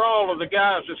that's for all of the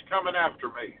guys that's coming after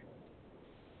me.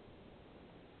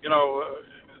 You know,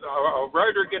 a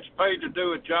writer gets paid to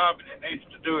do a job, and he needs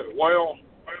to do it well,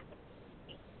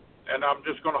 and I'm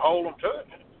just going to hold them to it.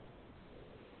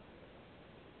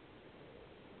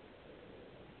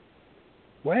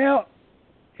 Well,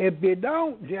 if you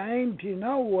don't, James, you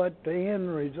know what the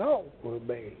end result will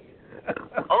be.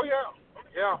 Oh,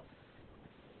 yeah.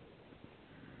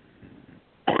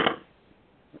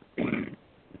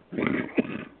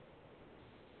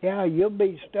 Yeah, you'll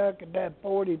be stuck at that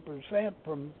 40%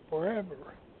 from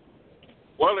forever.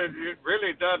 Well, it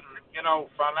really doesn't, you know,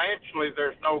 financially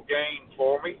there's no gain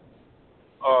for me.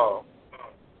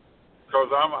 Because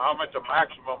I'm at the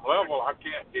maximum level, I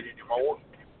can't get any more.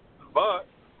 But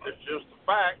it's just the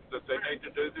fact that they need to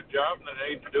do the job and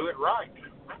they need to do it right.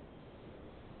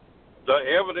 The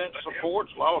evidence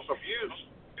supports loss of use.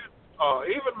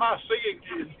 Even my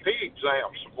CEP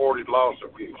exam supported loss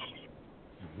of use.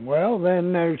 Well,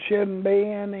 then there shouldn't be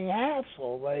any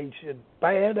hassle. They should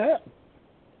pay it up.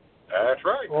 That's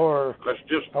right. Or let's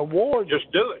just award.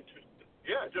 Just do it.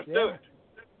 Yeah, just do it.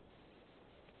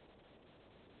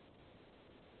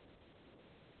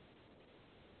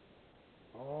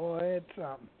 Oh, it's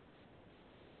something.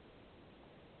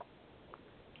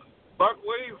 But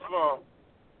we've,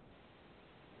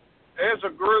 as a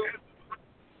group,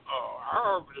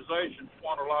 our organization's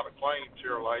won a lot of claims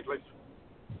here lately.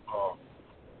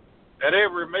 At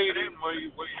every meeting, we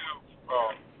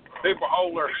have people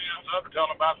hold their hands up and tell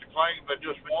them about the claim they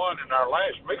just won. In our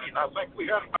last meeting, I think we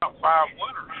had about 5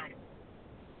 winners.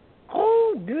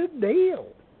 Oh, good deal.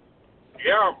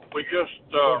 Yeah, we just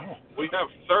we have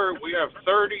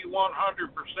 30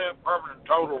 100% permanent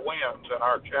total wins in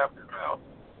our chapter now.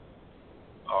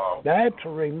 That's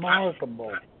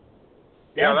remarkable.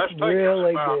 Yeah, that's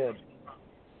really good.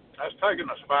 That's taken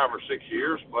us 5 or 6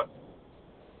 years, but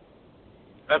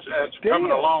that's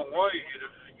coming a long way.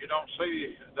 You don't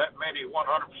see that many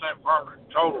 100% permanent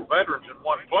total veterans in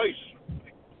one place.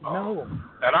 No.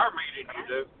 At our meeting, you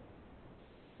do.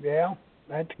 Yeah,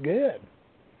 that's good.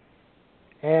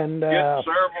 And getting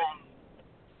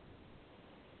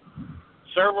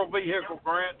several vehicle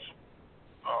grants,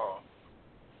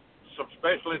 some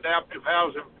special adaptive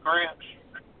housing grants,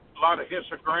 a lot of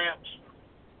HISA grants,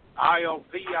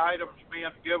 ILP items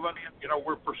being given. You know,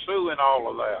 we're pursuing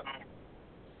all of that.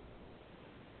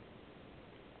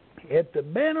 If the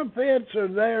benefits are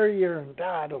there, you're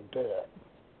entitled to it.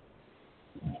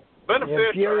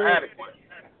 Benefits are adequate.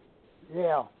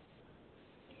 Yeah.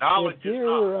 Knowledge is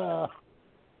not.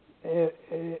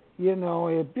 You know,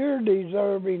 if you're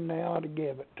deserving, they ought to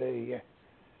give it to you.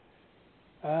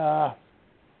 I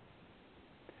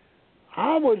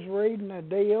was reading a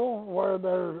deal where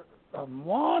there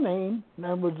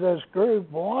was this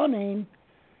group wanting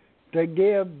to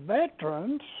give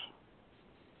veterans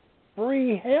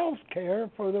free health care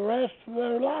for the rest of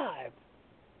their life.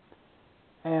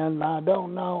 And I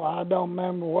don't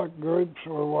remember what groups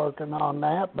were working on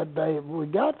that, but we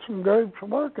got some groups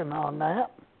working on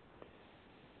that,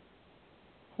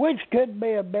 which could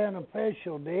be a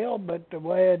beneficial deal, but the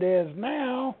way it is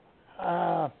now,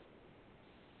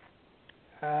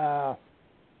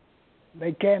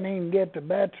 they can't even get the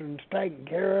veterans taken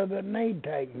care of that need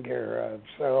taken care of.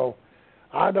 So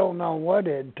I don't know what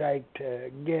it'd take to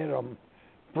get them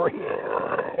free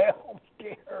health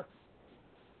care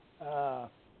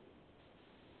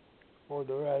for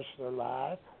the rest of their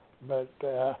life, but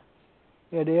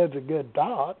it is a good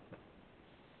thought.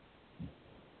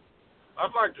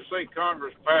 I'd like to see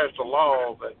Congress pass a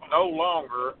law that no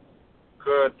longer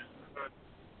could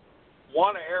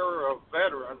one era of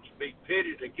veterans be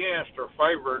pitted against or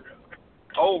favored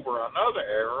over another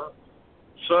era,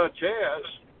 such as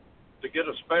to get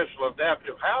a special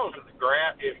adaptive housing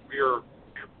grant. If you're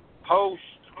post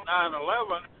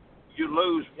 9/11, you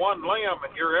lose one limb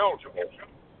and you're eligible.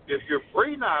 If you're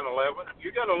pre 9/11,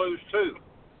 you got to lose two.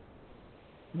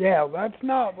 Yeah, that's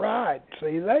not right.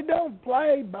 See, they don't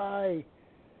play by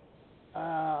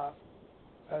a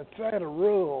set of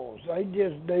rules. They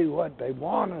just do what they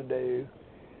want to do.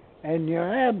 And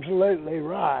you're absolutely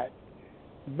right.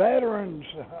 Veterans,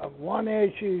 one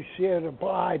issue should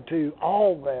apply to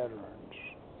all veterans.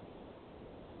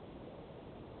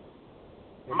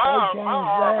 If they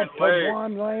change that to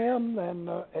one limb, then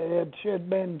it should have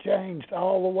been changed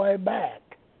all the way back.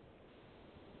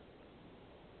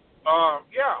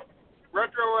 Yeah,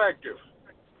 retroactive.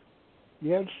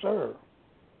 Yes, sir.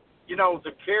 You know,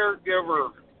 the caregiver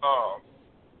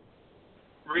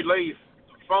relief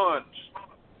funds,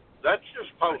 that's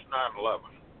just post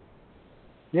 9/11.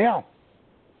 Yeah.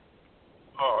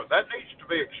 That needs to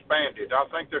be expanded. I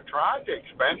think they're trying to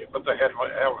expand it, but they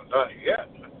haven't done it yet.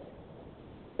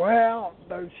 Well,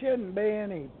 there shouldn't be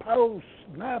any post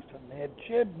nothing. It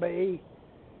should be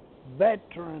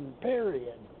veteran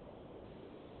period.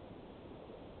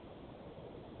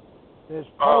 This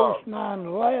post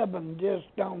 9/11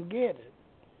 just don't get it.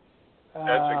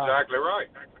 That's exactly right.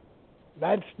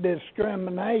 That's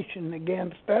discrimination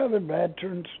against other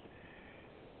veterans.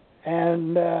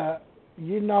 And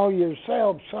you know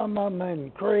yourself, some of them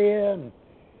in Korea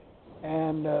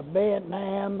and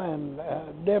Vietnam and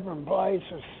different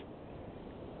places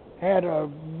had a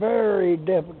very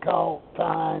difficult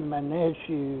time and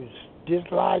issues,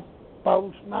 just like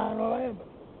post 9/11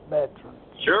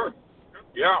 veterans. Sure.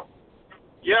 Yeah.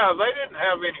 Yeah, they didn't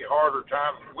have any harder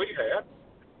time than we had.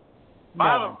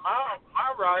 No.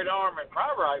 My right arm and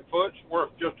my right foot's worth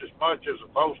just as much as a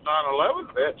post 9/11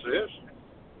 vet's is.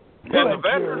 Well, And the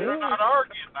veterans sure are not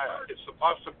arguing that. It's the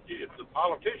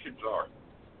politicians are.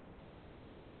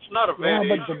 It's not a vet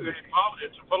issue.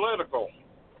 It's a political.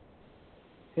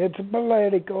 It's a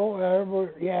political.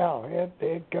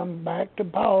 It comes back to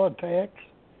politics.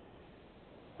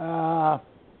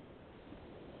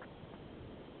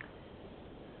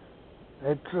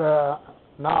 It's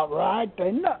not right.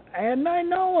 They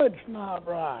know it's not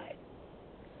right.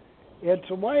 It's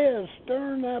a way of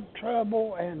stirring up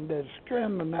trouble and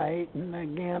discriminating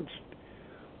against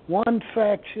one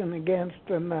section against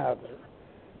another.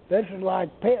 This is like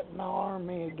pitting the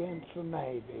Army against the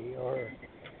Navy or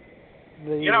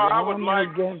the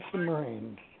Army against the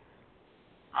Marines.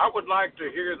 I would like to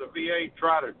hear the VA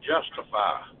try to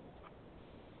justify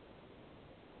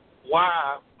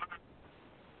why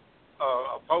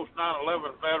a post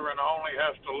 9/11 veteran only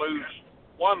has to lose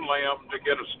one limb to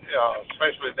get a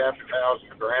special adaptive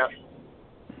housing grant,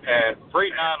 and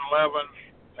pre 9/11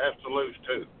 has to lose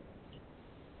two.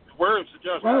 Where's the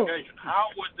justification? How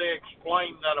would they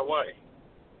explain that away?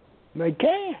 They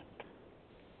can't.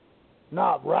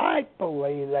 Not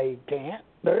rightfully they can't.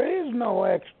 There is no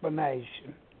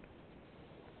explanation.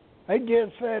 They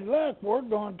just said, look, we're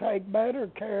going to take better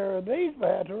care of these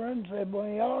veterans than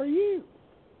we are you.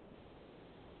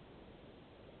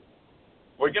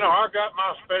 Well, I got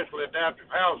my special adaptive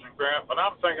housing grant, but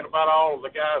I'm thinking about all of the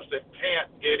guys that can't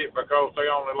get it because they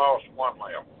only lost one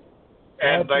limb,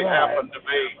 and they happen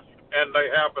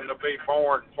to be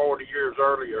born 40 years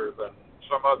earlier than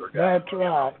some other guys. That's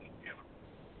right.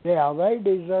 Yeah, they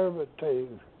deserve it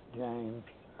too, James.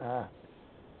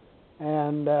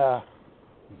 And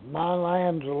my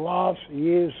land's a loss. The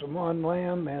use of one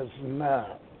limb is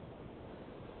enough,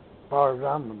 as far as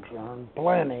I'm concerned.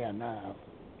 Plenty enough.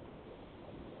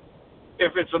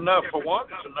 If it's enough for one,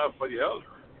 it's enough for the other.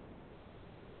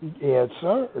 Yes,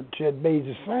 sir. It should be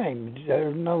the same.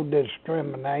 There's no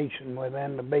discrimination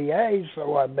within the VA,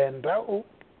 so I've been told.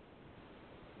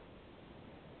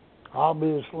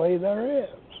 Obviously there is.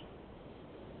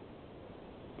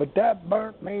 But that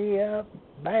burnt me up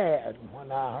bad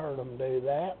when I heard them do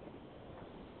that.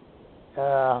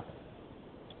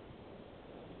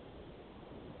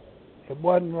 It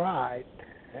wasn't right.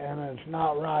 And it's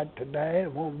not right today.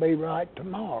 It won't be right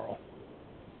tomorrow.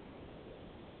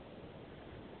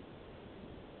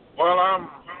 Well,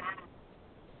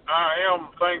 I am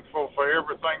thankful for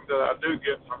everything that I do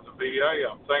get from the VA.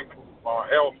 I'm thankful for my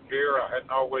health care. I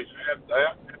hadn't always had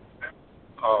that.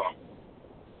 I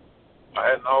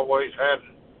hadn't always had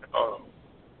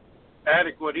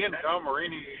adequate income or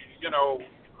any,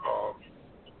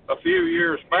 a few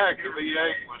years back, the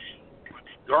VA was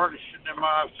garnishing in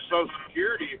my Social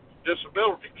Security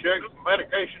disability checks and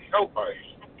medication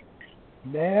copays.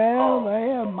 Yeah, they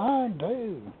have mine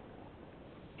too.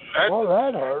 Well,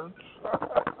 that hurts.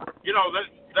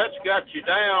 That's got you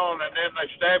down, and then they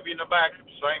stab you in the back at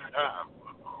the same time.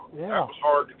 Yeah. That was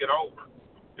hard to get over.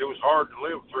 It was hard to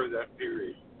live through that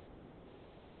period.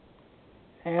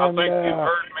 And, I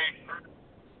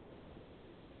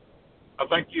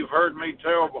think you've heard me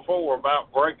tell before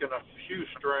about breaking a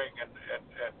shoestring and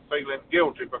feeling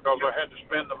guilty because I had to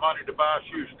spend the money to buy a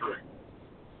shoestring.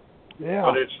 Yeah.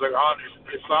 But it's the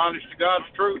honest to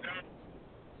God's truth.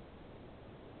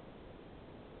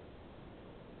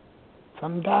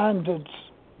 Sometimes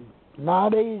it's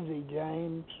not easy,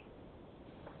 James.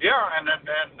 Yeah, and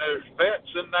there's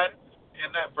vets in that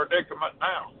predicament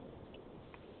now.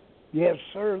 Yes,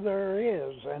 sir, there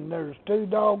is, and there's too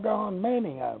doggone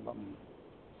many of them.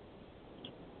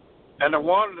 And the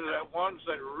ones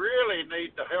that really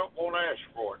need the help won't ask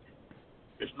for it.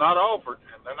 It's not offered,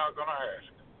 and they're not going to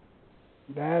ask.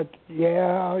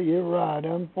 Yeah, you're right,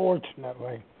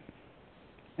 unfortunately.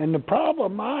 And the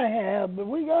problem I have,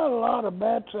 we got a lot of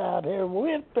vets out here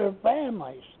with their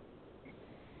families,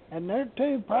 and they're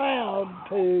too proud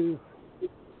to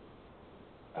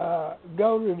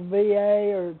go to the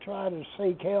VA or try to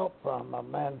seek help from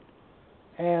them.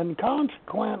 And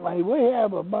consequently, we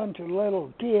have a bunch of little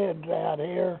kids out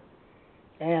here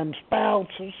and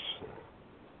spouses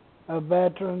of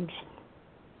veterans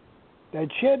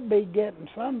that should be getting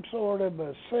some sort of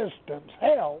assistance,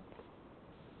 help,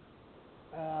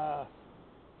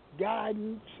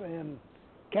 guidance and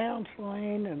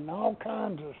counseling and all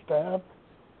kinds of stuff,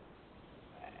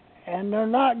 and they're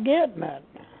not getting it.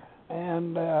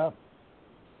 And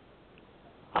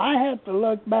I have to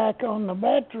look back on the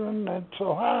veteran that's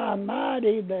so high and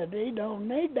mighty that he don't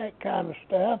need that kind of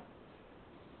stuff.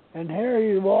 And here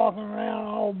he's walking around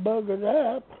all boogered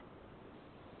up,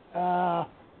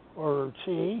 or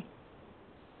she,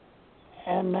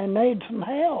 and they need some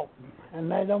help, and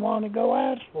they don't want to go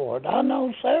ask for it. I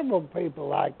know several people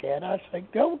like that. I say,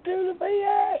 go to the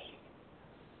VA.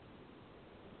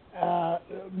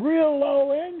 Real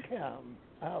low income.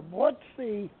 What's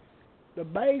the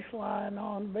baseline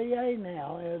on VA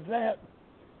now? Is that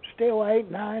still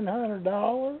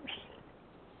 $800-900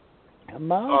 a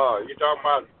month? You're talking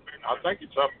about? I think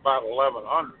it's up about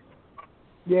 1,100.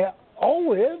 Yeah.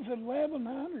 Oh, it's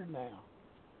 1,100 now.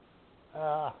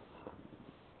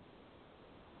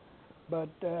 But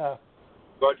a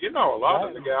lot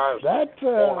of the guys that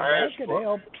could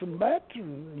help some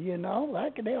veterans.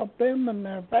 That could help them and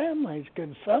their families,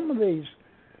 because some of these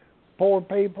poor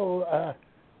people,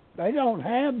 they don't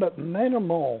have but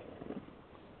minimal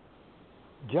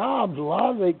jobs. A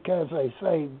lot of it, because they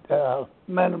say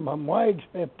minimum wage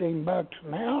 $15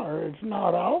 an hour. It's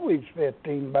not always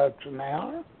 $15 an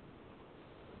hour.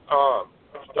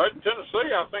 State of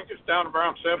Tennessee, I think it's down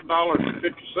around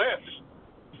 $7.50.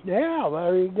 Yeah,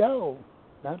 there you go.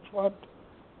 That's what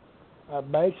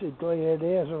basically it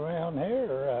is around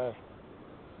here.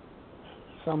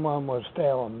 Someone was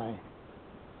telling me.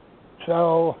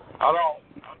 So,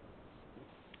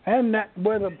 and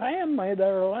with a family,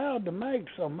 they're allowed to make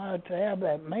so much to have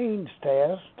that means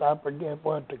test. I forget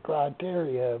what the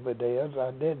criteria of it is.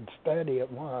 I did study it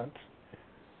once.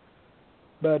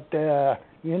 But,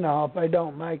 if they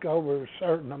don't make over a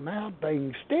certain amount, they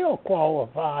can still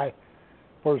qualify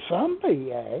for some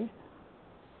VA.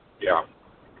 Yeah.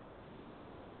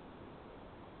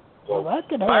 Well, that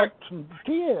could help some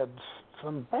kids,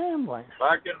 some families.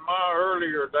 Back in my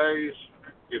earlier days,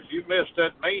 if you missed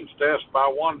that means test by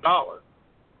 $1,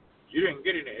 you didn't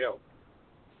get any help.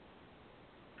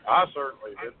 I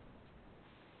certainly did.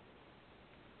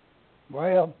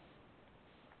 Well,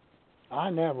 I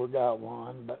never got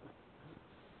one, but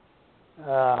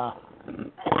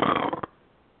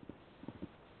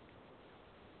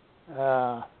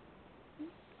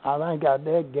I think I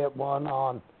did get one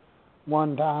on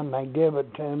one time. They give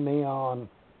it to me on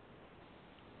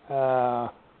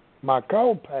my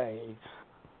co-pays,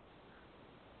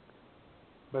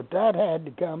 but that had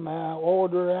to come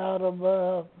order out of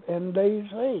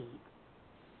NDC.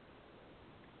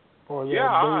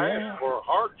 I asked for a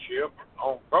hardship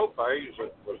on co-pays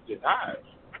that was denied.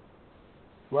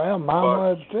 Well, mine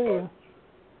was too.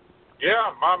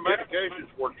 Yeah, my medications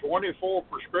were 24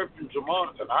 prescriptions a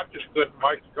month, and I just couldn't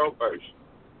make the co-pays.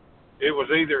 It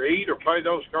was either eat or pay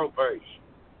those co-pays.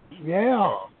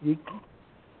 Yeah.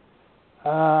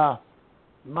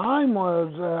 Mine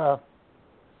was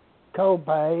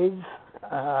co-pays,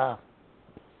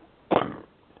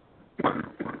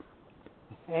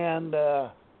 and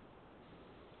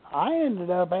I ended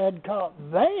up had caught.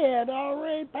 They had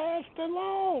already passed a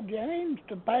law, James,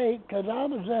 to pay, because I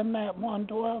was in that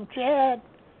 112 chat,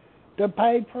 to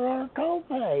pay for our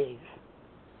co-pays.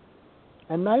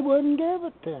 And they wouldn't give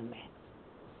it to me.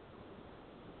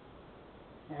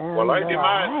 And, well, they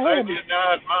denied mine.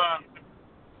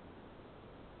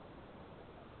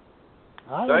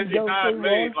 They denied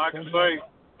me, like I say,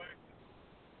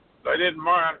 they didn't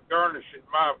mind garnishing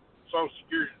my Social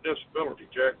Security disability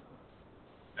check.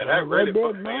 And that really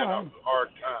put me in a hard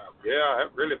time. Yeah,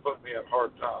 it really put me in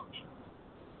hard times.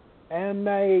 And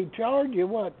they charge you,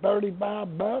 what,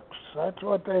 $35? That's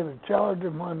what they were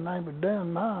charging when they were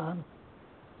doing mine.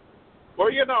 Well,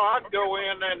 I'd go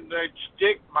in and they'd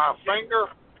stick my finger,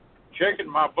 checking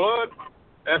my blood.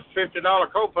 That's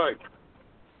 $50 copay.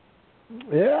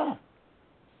 Yeah.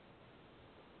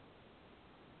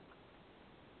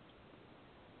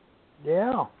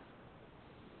 Yeah.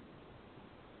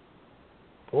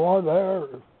 Boy,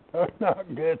 they're not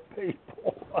good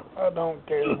people. I don't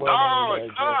care what. No,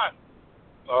 it's not.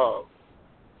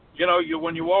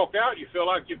 When you walk out, you feel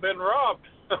like you've been robbed.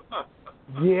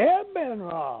 You have been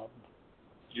robbed.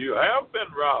 You have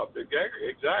been robbed.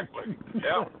 Exactly.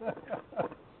 Yeah.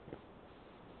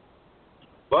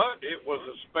 But it was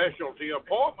a specialty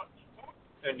appointment,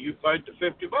 and you paid the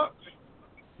 $50.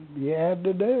 You had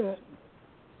to do it.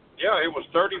 Yeah, it was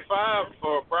 $35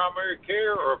 for primary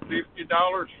care or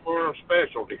 $50 for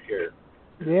specialty care.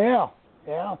 Yeah.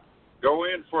 Go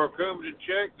in for a Coumadin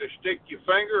check. They stick your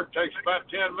finger. It takes about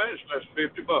 10 minutes, and that's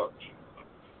 $50.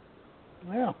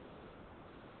 Yeah.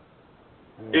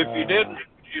 If you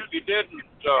didn't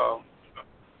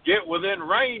get within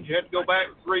range, you had to go back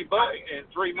in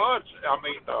 3 months.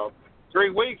 3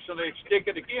 weeks, and they'd stick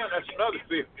it again. That's another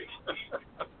 $50.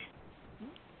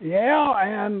 Yeah,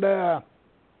 and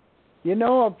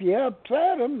if you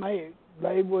upset them,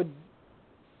 they would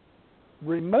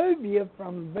remove you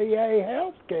from VA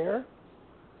health care.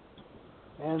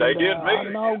 And they did me.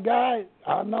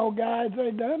 I know guys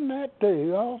they done that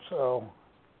too also.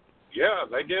 Yeah,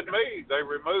 they did me. They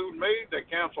removed me. They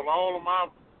canceled all of my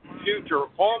future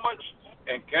appointments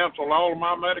and canceled all of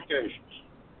my medications.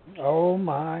 Oh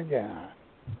my God.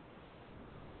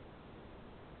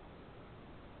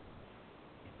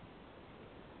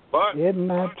 But isn't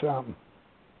that something?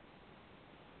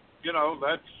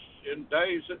 That's in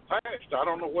days that passed. I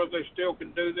don't know whether they still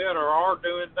can do that or are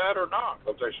doing that or not,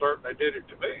 but they certainly did it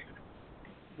to me.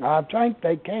 I think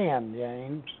they can,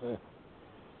 James.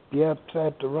 You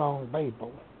upset the wrong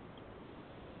people.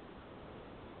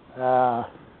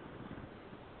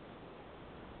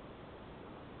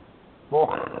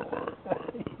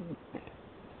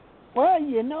 Well,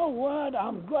 you know what?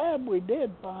 I'm glad we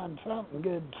did find something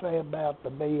good to say about the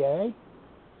VA.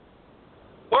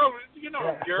 Well,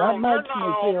 Gerald, that makes they're me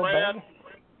not feel all bad, better.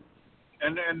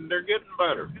 and they're getting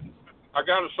better. I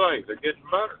got to say, they're getting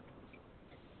better.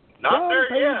 Not some there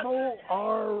people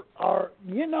are,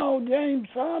 James,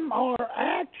 some are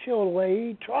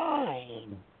actually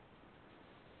trying.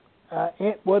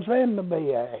 It was in the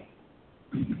VA.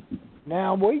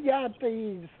 Now, we got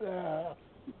these, I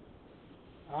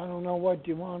don't know what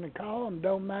you want to call them.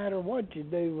 Don't matter what you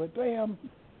do with them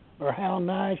or how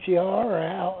nice you are or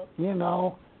how,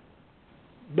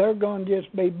 they're going to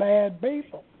just be bad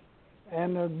people.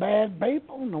 And there's bad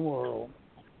people in the world.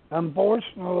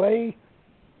 Unfortunately,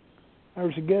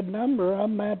 there's a good number of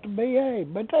them at the VA.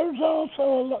 But there's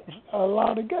also a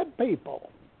lot of good people.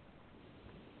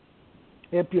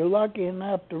 If you're lucky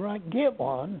enough to get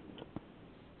one.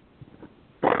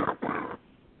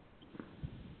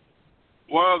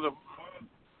 Well,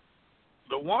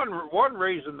 the one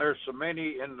reason there's so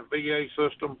many in the VA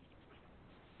system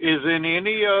is in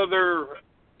any other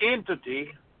entity,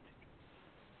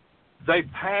 they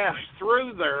pass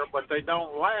through there, but they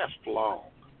don't last long.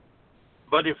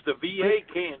 But if the VA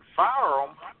can't fire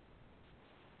them,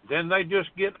 then they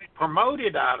just get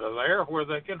promoted out of there where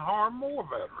they can harm more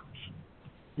veterans.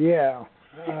 Yeah.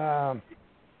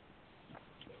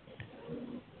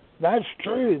 That's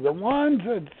true. The ones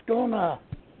that's going to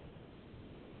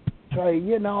say,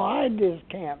 I just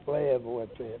can't live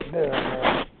with it doing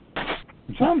this.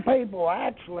 Some people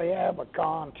actually have a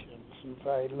conscience and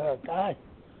say, look, I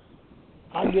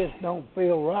just don't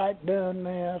feel right doing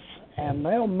this, and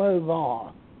they'll move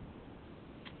on.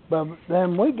 But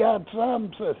then we got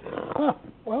some that say,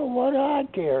 well, what do I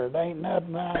care? It ain't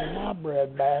nothing out of my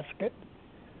breadbasket.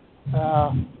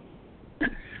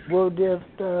 We'll just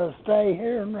stay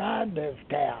here and ride this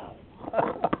cow.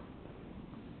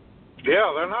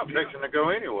 Yeah, they're not fixing to go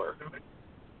anywhere.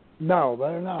 No,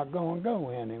 they're not going to go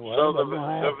anywhere. So the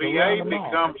VA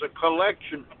becomes a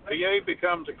collection. VA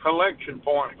becomes a collection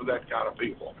point for that kind of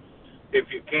people.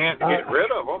 If you can't get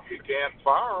rid of them, you can't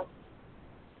fire them.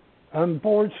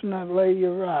 Unfortunately,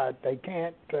 you're right. They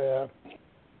can't.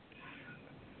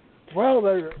 Well,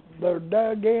 they're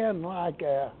dug in like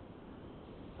a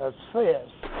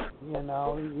cyst. You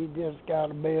know, you just got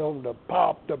to be able to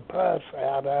pop the pus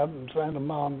out of them and send them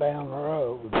on down the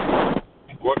road.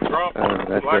 What Trump,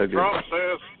 Trump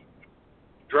says,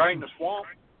 drain the swamp.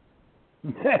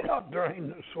 Yeah, drain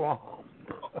the swamp.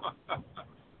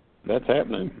 That's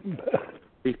happening.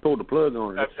 He's pulled the plug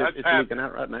on it. It's leaking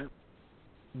out right now.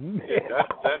 Yeah.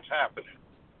 That's happening.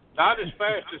 Not as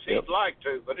fast as he'd like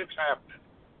to, but it's happening.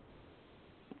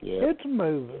 Yeah. It's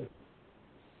moving.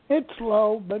 It's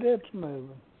slow, but it's moving.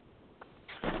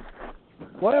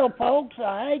 Well, folks,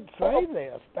 I hate to say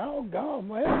this. Doggone,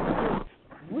 well,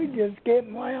 we just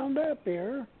getting wound up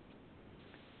here.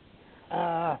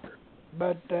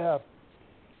 But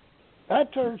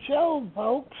that's our show,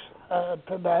 folks,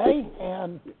 today.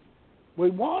 And we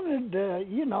wanted to,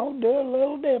 do a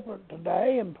little different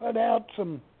today and put out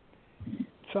some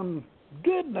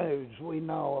good news we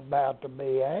know about the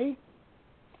VA.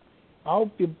 I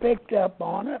hope you picked up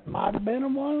on it. Might have been a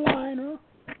one-liner,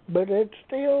 but it's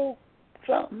still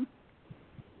something.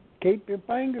 Keep your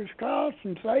fingers crossed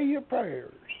and say your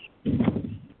prayers.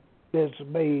 This will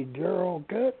be Gerald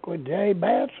Cook with Jay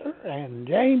Basser, and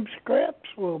James Cripps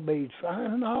will be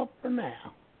signing off for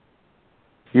now.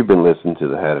 You've been listening to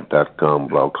the Hadit.com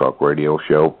Blog Talk Radio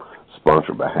Show,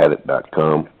 sponsored by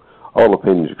Hadit.com. All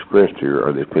opinions expressed here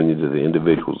are the opinions of the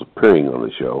individuals appearing on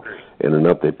the show and are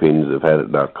not the opinions of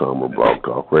Hadit.com or Blog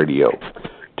Talk Radio.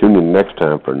 Tune in next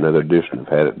time for another edition of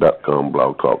Hadit.com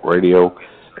Blog Talk Radio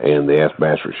and the Ask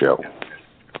Basser Show.